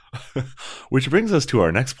 Which brings us to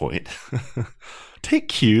our next point. Take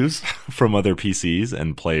cues from other PCs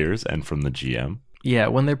and players and from the GM. Yeah,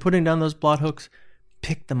 when they're putting down those plot hooks,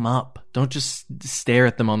 pick them up. Don't just stare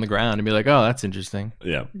at them on the ground and be like, oh, that's interesting.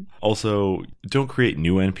 Yeah. Also, don't create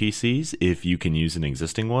new NPCs if you can use an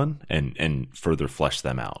existing one and further flesh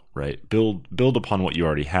them out, right? Build upon what you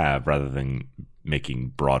already have rather than making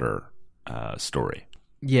broader story.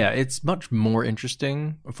 Yeah, it's much more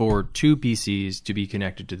interesting for two PCs to be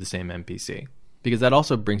connected to the same NPC, because that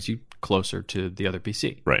also brings you closer to the other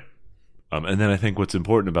PC. Right. And then I think what's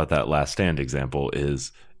important about that last stand example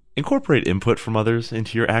is incorporate input from others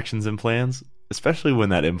into your actions and plans, especially when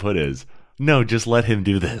that input is, no, just let him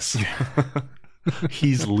do this.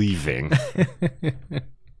 He's leaving.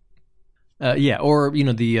 Yeah, or,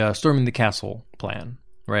 the storming the castle plan,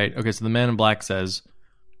 right? Okay, so the man in black says,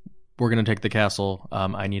 we're going to take the castle.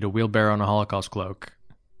 I need a wheelbarrow and a Holocaust cloak.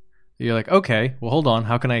 You're like, okay, well, hold on.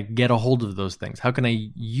 How can I get a hold of those things? How can I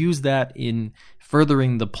use that in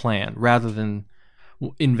furthering the plan rather than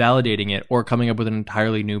invalidating it or coming up with an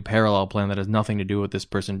entirely new parallel plan that has nothing to do with this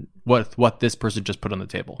person, what this person just put on the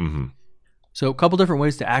table? Mm-hmm. So a couple different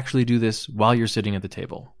ways to actually do this while you're sitting at the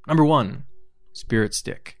table. Number one, spirit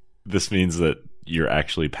stick. This means that you're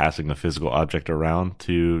actually passing a physical object around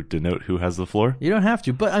to denote who has the floor? You don't have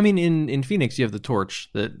to. But, I mean, in Phoenix, you have the torch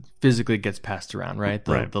that physically gets passed around, right?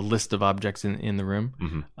 The list of objects in the room.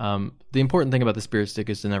 Mm-hmm. The important thing about the spirit stick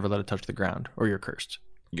is to never let it touch the ground, or you're cursed.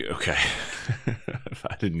 Okay.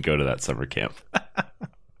 I didn't go to that summer camp.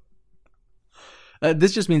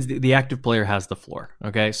 This just means the active player has the floor,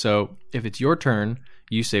 okay? So if it's your turn,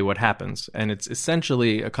 you say what happens. And it's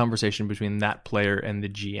essentially a conversation between that player and the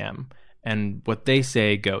GM. And what they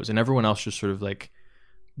say goes, and everyone else just sort of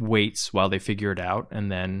waits while they figure it out.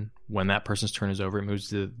 And then when that person's turn is over, it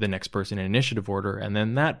moves to the next person in initiative order. And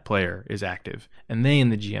then that player is active. And they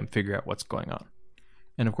and the GM figure out what's going on.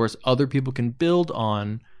 And of course, other people can build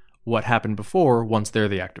on what happened before once they're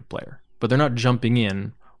the active player. But they're not jumping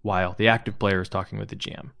in while the active player is talking with the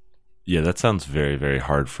GM. Yeah, that sounds very, very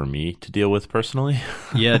hard for me to deal with personally.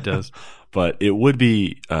 Yeah, it does. But it would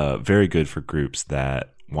be very good for groups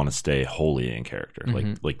that want to stay wholly in character,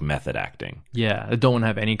 like method acting. Yeah, I don't want to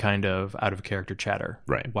have any kind of out of character chatter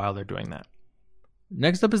while they're doing that.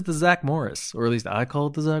 Next up is the Zach Morris, or at least I call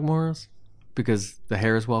it the Zach Morris, because the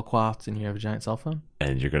hair is well coiffed and you have a giant cell phone.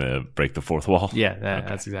 And you're going to break the fourth wall? Yeah,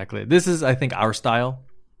 that's exactly it. This is, I think, our style,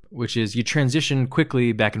 which is you transition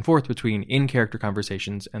quickly back and forth between in-character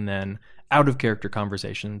conversations and then out-of-character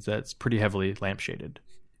conversations that's pretty heavily lampshaded.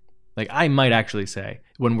 I might actually say,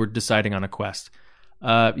 when we're deciding on a quest,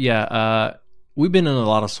 we've been in a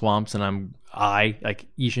lot of swamps, and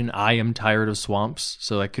Ishan, I am tired of swamps.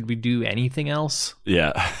 So, could we do anything else?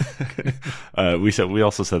 Yeah. We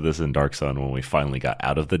also said this in Dark Sun when we finally got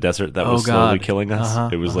out of the desert that was slowly killing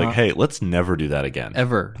us. It was hey, let's never do that again.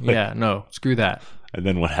 Ever. Yeah, no, screw that. And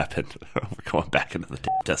then what happened? We're going back into the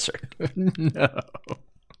desert. No.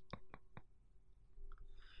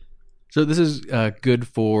 So this is good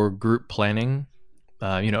for group planning,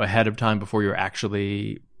 ahead of time before you're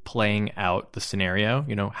actually playing out the scenario.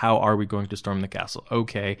 How are we going to storm the castle?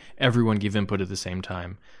 Okay, everyone give input at the same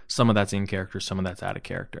time. Some of that's in character, some of that's out of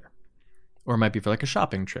character. Or it might be for like a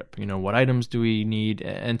shopping trip. What items do we need?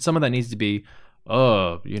 And some of that needs to be,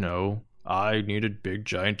 I need a big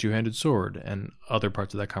giant two-handed sword. And other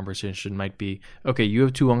parts of that conversation might be, okay, you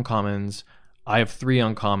have 2 uncommons, I have 3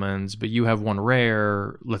 uncommons, but you have 1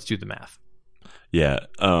 rare. Let's do the math. Yeah.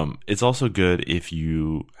 It's also good if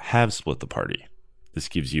you have split the party. This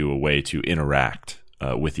gives you a way to interact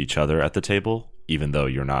with each other at the table, even though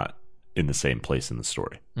you're not in the same place in the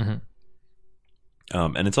story.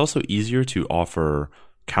 Mm-hmm. And it's also easier to offer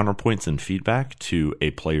counterpoints and feedback to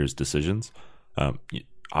a player's decisions.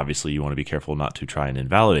 Obviously, you want to be careful not to try and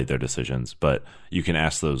invalidate their decisions, but you can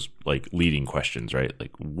ask those like leading questions, right?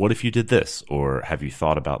 Like, what if you did this? Or have you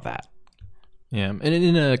thought about that? Yeah, and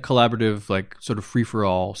in a collaborative, like sort of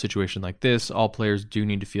free-for-all situation like this, all players do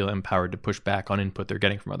need to feel empowered to push back on input they're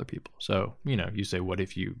getting from other people. So, you say, what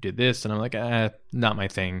if you did this? And I'm like, not my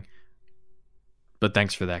thing. But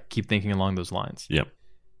thanks for that. Keep thinking along those lines. Yep.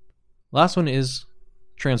 Last one is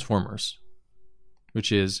Transformers,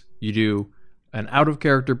 which is you do an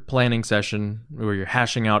out-of-character planning session where you're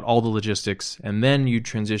hashing out all the logistics, and then you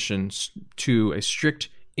transition to a strict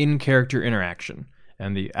in-character interaction.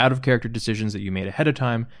 And the out-of-character decisions that you made ahead of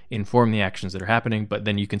time inform the actions that are happening, but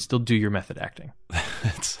then you can still do your method acting.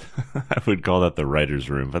 I would call that the writer's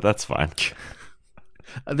room, but that's fine.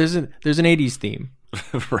 There's an 80s theme.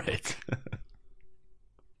 Right.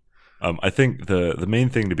 I think the main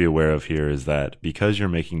thing to be aware of here is that because you're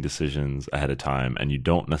making decisions ahead of time and you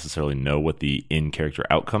don't necessarily know what the in-character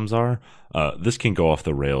outcomes are, this can go off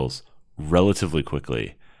the rails relatively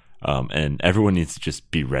quickly, and everyone needs to just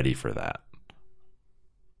be ready for that.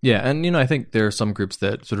 Yeah, and I think there are some groups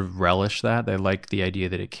that sort of relish that. They like the idea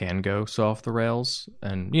that it can go so off the rails,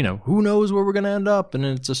 and who knows where we're going to end up, and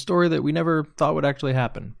it's a story that we never thought would actually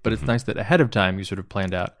happen. But it's nice that ahead of time you sort of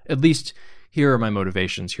planned out, at least here are my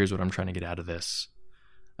motivations, here's what I'm trying to get out of this.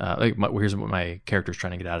 Here's what my character's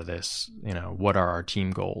trying to get out of this. What are our team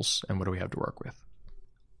goals, and what do we have to work with?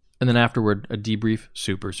 And then afterward, a debrief,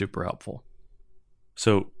 super, super helpful.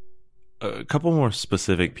 So a couple more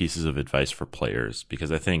specific pieces of advice for players,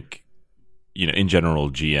 because I think, in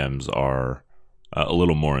general, GMs are a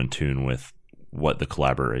little more in tune with what the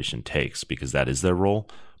collaboration takes, because that is their role.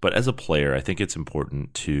 But as a player, I think it's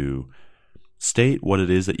important to state what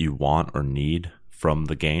it is that you want or need from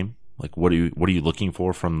the game. Like, what are you looking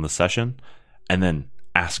for from the session? And then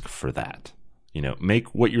ask for that.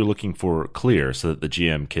 Make what you're looking for clear so that the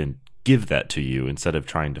GM can give that to you instead of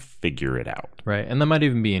trying to figure it out. Right. And that might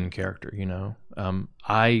even be in character,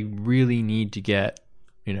 I really need to get,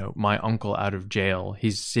 my uncle out of jail.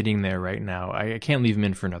 He's sitting there right now. I can't leave him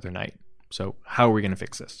in for another night. So how are we going to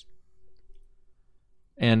fix this?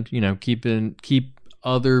 And, keep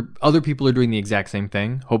other people are doing the exact same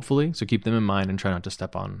thing, hopefully. So keep them in mind and try not to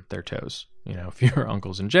step on their toes. If your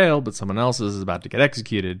uncle's in jail, but someone else is about to get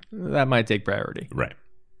executed, that might take priority. Right.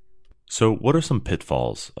 So what are some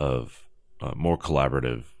pitfalls of more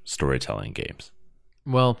collaborative storytelling games?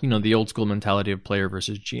 Well, the old school mentality of player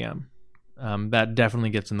versus GM. That definitely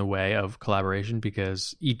gets in the way of collaboration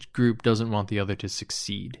because each group doesn't want the other to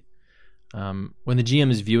succeed. When the GM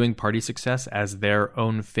is viewing party success as their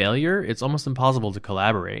own failure, it's almost impossible to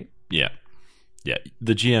collaborate. Yeah.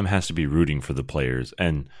 The GM has to be rooting for the players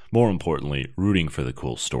and, more importantly, rooting for the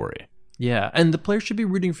cool story. Yeah, and the players should be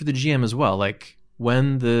rooting for the GM as well. Like,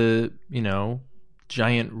 when the,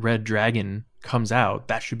 giant red dragon comes out,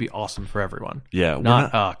 that should be awesome for everyone.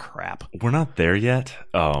 Yeah. Crap. We're not there yet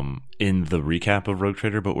in the recap of Rogue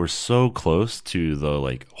Trader, but we're so close to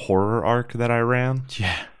the, horror arc that I ran.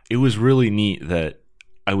 Yeah. It was really neat that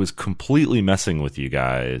I was completely messing with you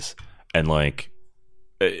guys, and I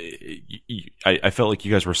felt like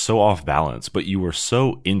you guys were so off balance, but you were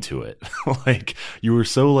so into it. You were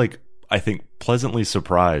so I think pleasantly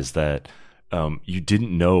surprised that you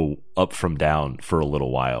didn't know up from down for a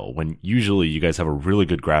little while, when usually you guys have a really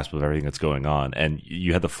good grasp of everything that's going on, and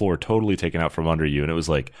you had the floor totally taken out from under you, and it was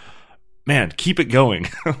like, man, keep it going.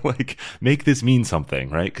 Make this mean something,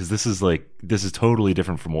 right? Because this is totally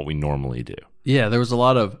different from what we normally do. Yeah, there was a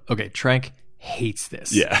lot of, Trank hates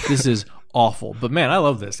this. Yeah. This is awful. But man, I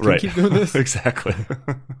love this. Can we keep doing this? Exactly.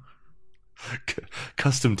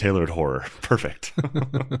 Custom tailored horror. Perfect.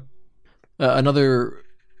 Another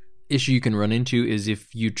issue you can run into is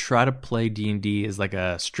if you try to play D&D as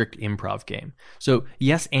a strict improv game. So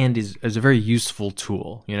yes and is a very useful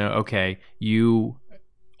tool. You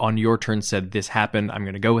on your turn said this happened, I'm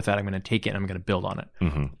going to go with that, I'm going to take it, and I'm going to build on it.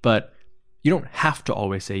 Mm-hmm. But you don't have to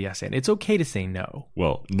always say yes and. It's okay to say no.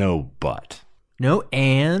 Well, no, but. No,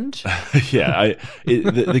 and Yeah,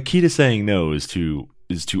 the key to saying no is to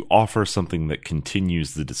offer something that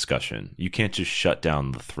continues the discussion. You can't just shut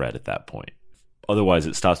down the thread at that point. Otherwise,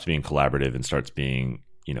 it stops being collaborative and starts being,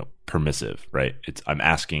 permissive, right? I'm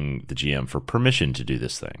asking the GM for permission to do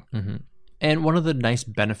this thing. Mm-hmm. And one of the nice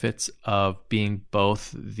benefits of being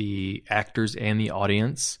both the actors and the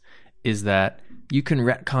audience is that you can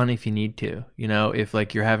retcon if you need to. If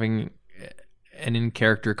like you're having an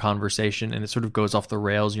in-character conversation and it sort of goes off the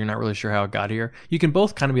rails, you're not really sure how it got here, you can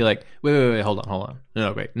both kind of be like, wait, hold on.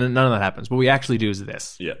 No, wait, none of that happens. What we actually do is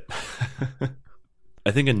this. Yeah.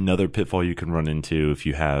 I think another pitfall you can run into if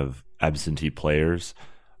you have absentee players,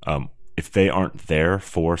 if they aren't there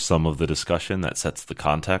for some of the discussion that sets the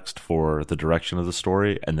context for the direction of the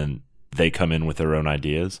story, and then they come in with their own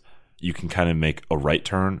ideas, you can kind of make a right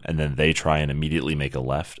turn and then they try and immediately make a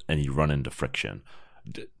left, and you run into friction.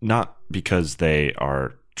 Not because they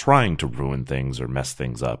are trying to ruin things or mess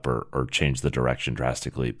things up or change the direction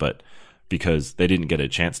drastically, but because they didn't get a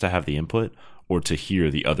chance to have the input or to hear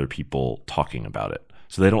the other people talking about it.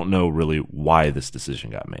 So they don't know really why this decision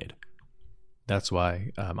got made. That's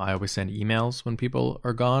why I always send emails when people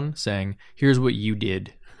are gone saying, here's what you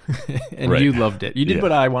did. And right. You loved it. You did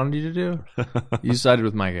what I wanted you to do. You sided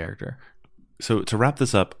with my character. So to wrap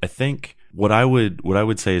this up, I think what I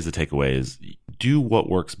would say as a takeaway is do what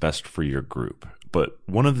works best for your group. But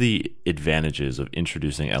one of the advantages of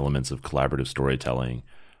introducing elements of collaborative storytelling,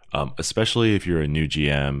 especially if you're a new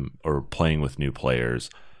GM or playing with new players,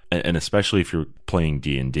 and especially if you're playing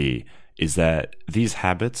D&D, is that these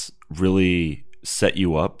habits really set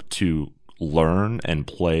you up to learn and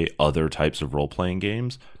play other types of role-playing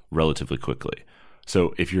games relatively quickly.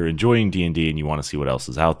 So if you're enjoying D&D and you want to see what else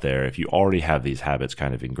is out there, if you already have these habits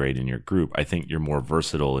kind of ingrained in your group, I think you're more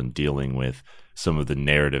versatile in dealing with some of the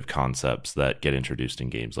narrative concepts that get introduced in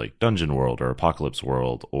games like Dungeon World or Apocalypse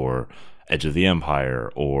World or Edge of the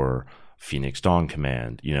Empire or Phoenix Dawn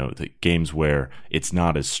Command, the games where it's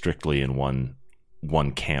not as strictly in one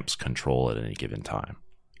camp's control at any given time.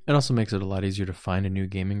 It also makes it a lot easier to find a new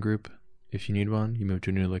gaming group if you need one. You move to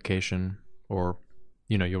a new location or,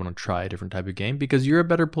 you want to try a different type of game because you're a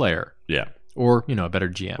better player. Yeah. Or, a better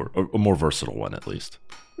GM. Or a more versatile one, at least.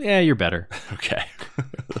 Yeah, you're better. Okay.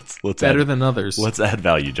 let's better than others. Let's add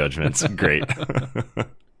value judgments. Great.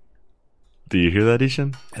 Do you hear that,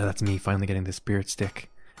 Ishan? Yeah, that's me finally getting the spirit stick.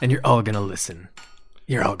 And you're all going to listen.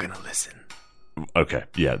 You're all going to listen. Okay,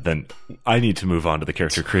 yeah, then I need to move on to the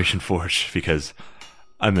Character Creation Forge because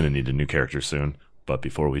I'm going to need a new character soon. But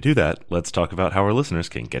before we do that, let's talk about how our listeners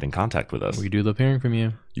can get in contact with us. We do love hearing from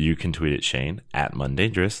you. You can tweet at Shane at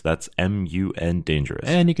Mundangerous. That's MUN Dangerous.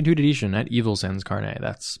 And you can tweet at Ishan at Evil Sans Carne.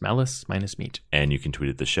 That's malice minus meat. And you can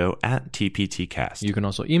tweet at the show at TPTcast. You can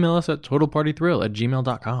also email us at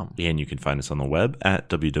totalpartythrill@gmail.com. And you can find us on the web at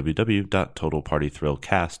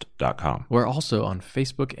www.totalpartythrillcast.com. We're also on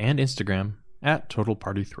Facebook and Instagram at Total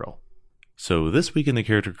Party Thrill. So this week in the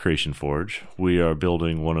Character Creation Forge, we are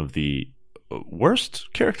building one of the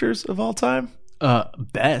worst characters of all time?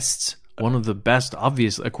 Best. One of the best,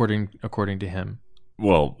 obviously, according to him.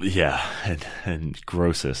 Well, yeah, and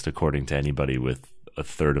grossest, according to anybody with a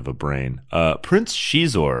third of a brain. Prince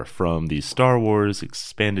Xizor from the Star Wars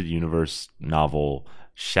Expanded Universe novel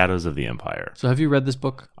Shadows of the Empire. So have you read this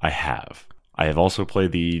book? I have. I have also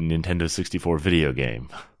played the Nintendo 64 video game.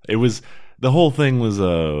 The whole thing was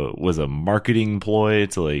a marketing ploy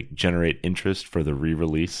to generate interest for the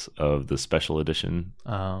re-release of the special edition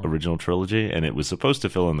original trilogy, and it was supposed to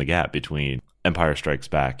fill in the gap between Empire Strikes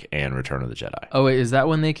Back and Return of the Jedi. Oh wait, is that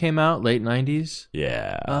when they came out? Late 90s?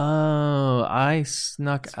 Yeah. Oh, I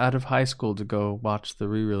snuck out of high school to go watch the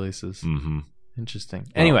re-releases. Mm-hmm. Interesting.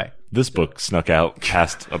 Anyway. This book snuck out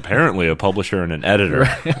past apparently a publisher and an editor.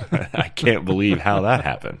 Right. I can't believe how that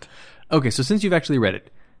happened. Okay, so since you've actually read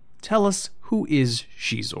it, tell us, who is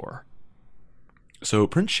Xizor? So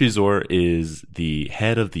Prince Xizor is the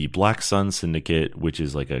head of the Black Sun Syndicate, which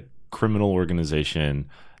is like a criminal organization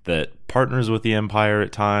that partners with the Empire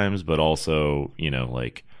at times, but also,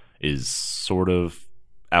 is sort of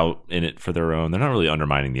out in it for their own. They're not really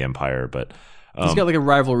undermining the Empire, but... he's got a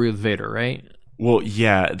rivalry with Vader, right? Well,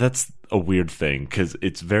 yeah, that's a weird thing, because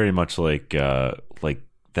it's very much like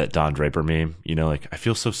that Don Draper meme, I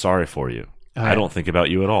feel so sorry for you. I don't think about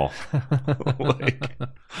you at all.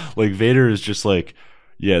 like Vader is just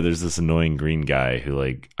there's this annoying green guy who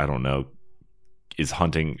I don't know, is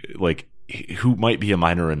hunting, who might be a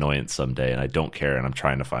minor annoyance someday, and I don't care, and I'm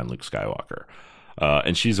trying to find Luke Skywalker.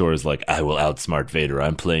 And Xizor is I will outsmart Vader.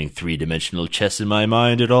 I'm playing 3-dimensional chess in my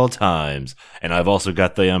mind at all times, and I've also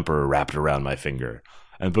got the Emperor wrapped around my finger.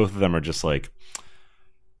 And both of them are just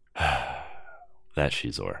That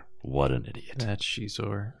Xizor. What an idiot. That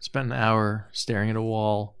Xizor. Spent an hour staring at a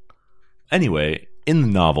wall. Anyway, in the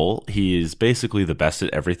novel, he is basically the best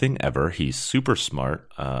at everything ever. He's super smart,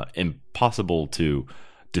 impossible to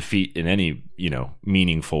defeat in any,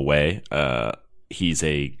 meaningful way. He's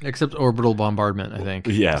a... Except orbital bombardment, I think.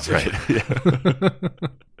 Yeah, right.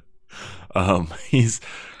 Yeah.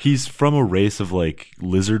 He's from a race of like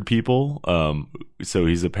lizard people. So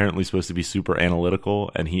he's apparently supposed to be super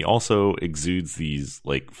analytical, and he also exudes these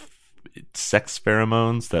like sex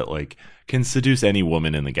pheromones that like can seduce any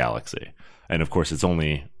woman in the galaxy. And of course, it's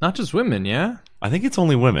only not just women, yeah. I think it's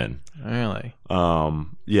only women. Really?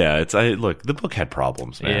 Yeah. Look, the book had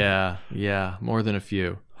problems, man. Yeah, more than a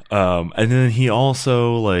few. And then he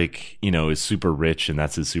also like is super rich, and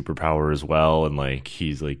that's his superpower as well. And like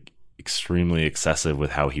he's like extremely excessive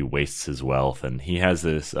with how he wastes his wealth, and he has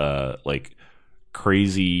this like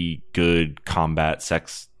crazy good combat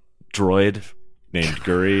sex droid named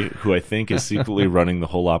Guri, who I think is secretly running the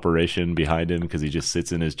whole operation behind him because he just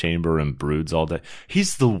sits in his chamber and broods all day.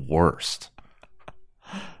 He's the worst.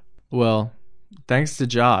 Well, thanks to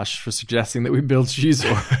Josh for suggesting that we build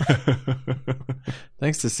Xizor.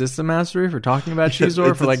 Thanks to System Mastery for talking about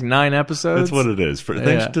Xizor for like 9 episodes. That's what it is.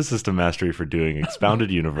 Thanks to System Mastery for doing Expounded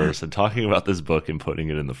Universe and talking about this book and putting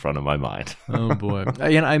it in the front of my mind. Oh, boy.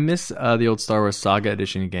 And I miss the old Star Wars Saga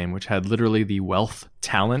Edition game, which had literally the wealth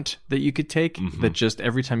talent that you could take, that just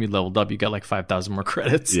every time you leveled up, you got like 5,000 more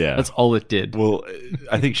credits. Yeah. That's all it did. Well,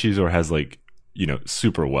 I think Xizor has like,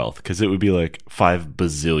 super wealth, because it would be like 5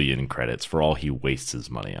 bazillion credits for all he wastes his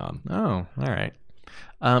money on. Oh, all right.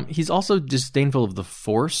 He's also disdainful of the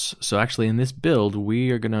Force, so actually in this build, we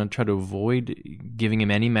are going to try to avoid giving him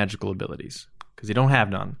any magical abilities, because he don't have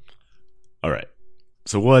none. All right.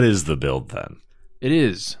 So what is the build then? It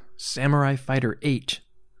is Samurai Fighter 8,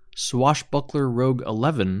 Swashbuckler Rogue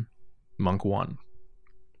 11, Monk 1.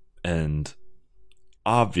 And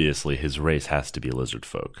obviously his race has to be lizard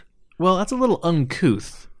folk. Well, that's a little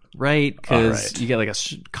uncouth, right? Because you get like a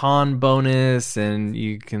con bonus, and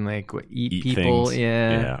you can like eat people. Things.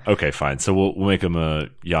 Yeah. Okay, fine. So we'll make him a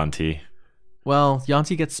Yanti. Well,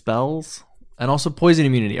 Yanti gets spells and also poison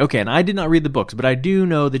immunity. Okay, and I did not read the books, but I do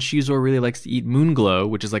know that Xizor really likes to eat Moonglow,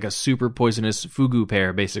 which is like a super poisonous fugu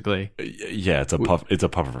pear, basically. Yeah, it's a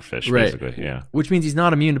puffer fish, right. Basically. Yeah, which means he's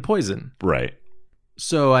not immune to poison. Right.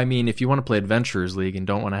 So, I mean, if you want to play Adventurers League and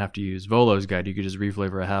don't want to have to use Volo's Guide, you could just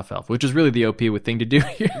reflavor a half-elf, which is really the OP thing to do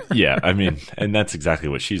here. Yeah, I mean, and that's exactly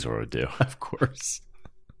what Xizor would do. Of course.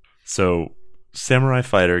 So, Samurai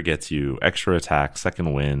Fighter gets you extra attack,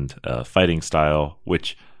 second wind, fighting style,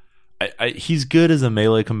 which he's good as a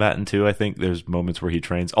melee combatant too. I think there's moments where he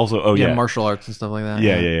trains. Also, martial arts and stuff like that.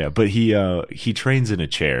 Yeah. But he trains in a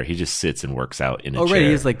chair. He just sits and works out in a chair. Oh, right.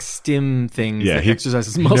 He has like stim things. Yeah, that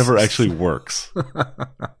exercises muscles. He never actually works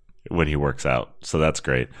when he works out, so that's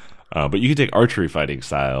great. But you can take archery fighting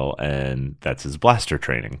style, and that's his blaster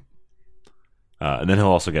training. And then he'll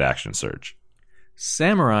also get action surge.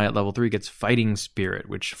 Samurai at level 3 gets fighting spirit,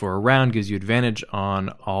 which for a round gives you advantage on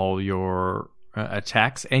all your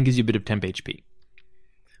attacks and gives you a bit of temp HP.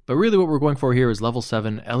 But really what we're going for here is level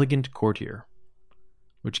 7 Elegant Courtier,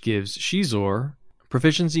 which gives Xizor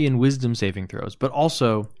proficiency in wisdom saving throws, but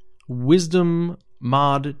also wisdom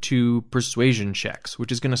mod to persuasion checks,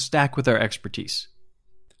 which is going to stack with our expertise.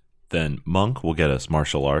 Then Monk will get us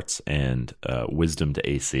martial arts and wisdom to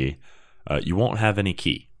AC. You won't have any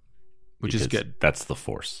key, which is good. That's the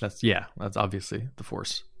Force. That's obviously the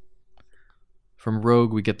Force. From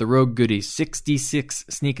Rogue, we get the Rogue goodies, 66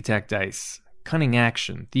 sneak attack dice, cunning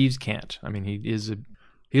action, thieves can't. I mean, he's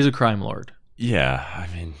a crime lord. Yeah, I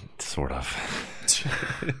mean, sort of.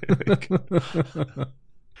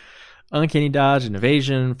 Uncanny dodge and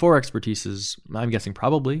evasion, 4 expertises. I'm guessing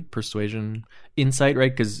probably persuasion, insight,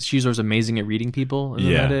 right? Because Xizor's amazing at reading people.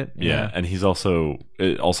 Isn't that it? Yeah, and he's also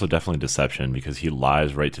definitely deception, because he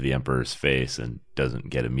lies right to the Emperor's face and doesn't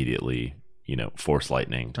get immediately Force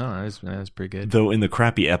lightning. Oh, that's pretty good. Though in the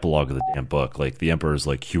crappy epilogue of the damn book, like the Emperor's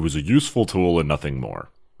like, he was a useful tool and nothing more.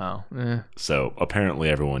 Oh, So apparently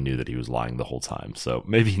everyone knew that he was lying the whole time. So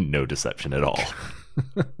maybe no deception at all.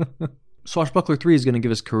 Swashbuckler 3 is going to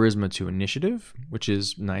give us charisma to initiative, which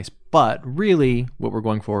is nice. But really, what we're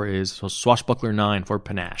going for is Swashbuckler 9 for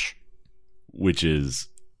panache, which is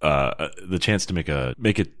the chance to make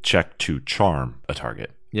a check to charm a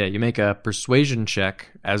target. Yeah, you make a persuasion check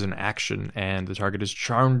as an action, and the target is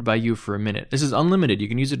charmed by you for a minute. This is unlimited. You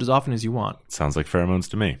can use it as often as you want. Sounds like pheromones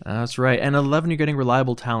to me. That's right. And 11, you're getting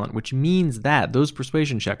reliable talent, which means that those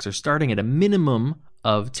persuasion checks are starting at a minimum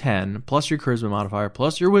of 10, plus your charisma modifier,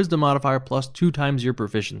 plus your wisdom modifier, plus 2 times your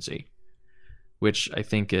proficiency. which I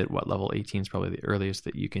think at level 18 is probably the earliest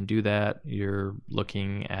that you can do that. You're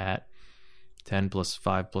looking at 10 plus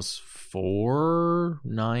 5 plus 4,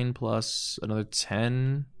 9 plus another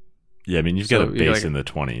 10. Yeah, I mean, you've got a base in the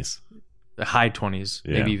 20s. The high 20s,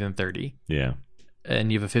 maybe even 30. Yeah.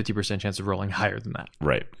 And you have a 50% chance of rolling higher than that.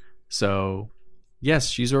 Right. So,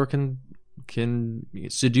 yes, Xizor can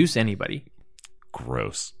seduce anybody.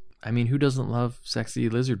 Gross. I mean, who doesn't love sexy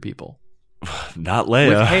lizard people? Not Leia.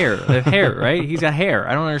 With hair. With hair, right? He's got hair.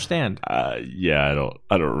 I don't understand. Yeah,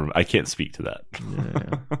 I can't speak to that.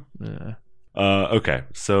 Yeah. Okay,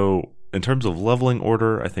 so in terms of leveling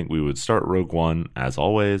order, I think we would start Rogue 1 as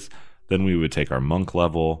always. Then we would take our monk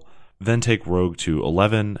level, then take Rogue to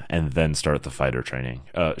 11, and then start the fighter training.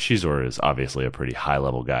 Xizor is obviously a pretty high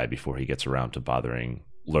level guy before he gets around to bothering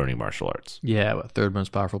learning martial arts. Yeah, third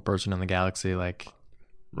most powerful person in the galaxy. Like,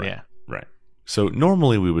 right, yeah. Right. So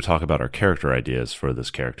normally we would talk about our character ideas for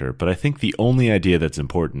this character, but I think the only idea that's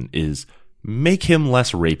important is make him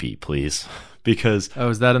less rapey, please. Because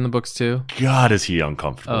is that in the books too? God, is he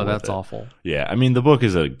uncomfortable? Oh, that's with it. Awful. Yeah, I mean the book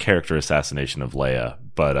is a character assassination of Leia,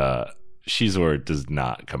 but Xizor does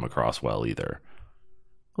not come across well either.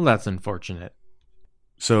 Well, that's unfortunate.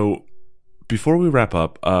 So before we wrap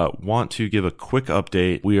up, want to give a quick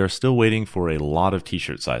update. We are still waiting for a lot of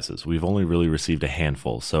t-shirt sizes. We've only really received a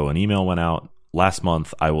handful. So an email went out last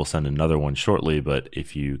month. I will send another one shortly, but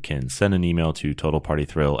if you can send an email to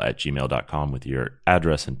totalpartythrill@gmail.com with your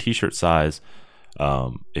address and t-shirt size,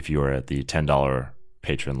 if you are at the $10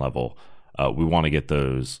 patron level, we want to get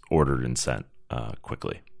those ordered and sent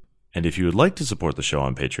quickly. And if you would like to support the show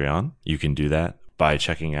on Patreon, you can do that by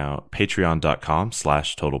checking out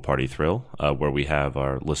patreon.com/totalpartythrill, where we have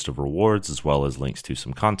our list of rewards as well as links to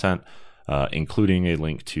some content, including a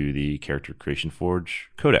link to the Character Creation Forge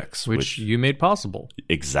Codex. Which you made possible.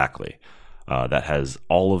 Exactly. That has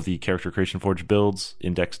all of the Character Creation Forge builds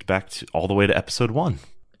indexed back all the way to episode 1.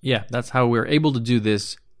 Yeah, that's how we're able to do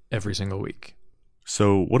this every single week.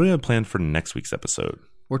 So what do we have planned for next week's episode?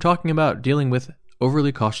 We're talking about dealing with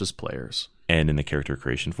overly cautious players. And in the Character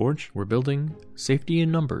Creation Forge, we're building safety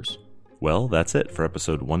in numbers. Well, that's it for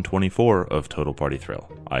episode 124 of Total Party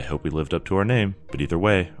Thrill. I hope we lived up to our name, but either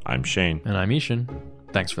way, I'm Shane. And I'm Ishan.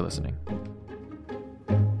 Thanks for listening.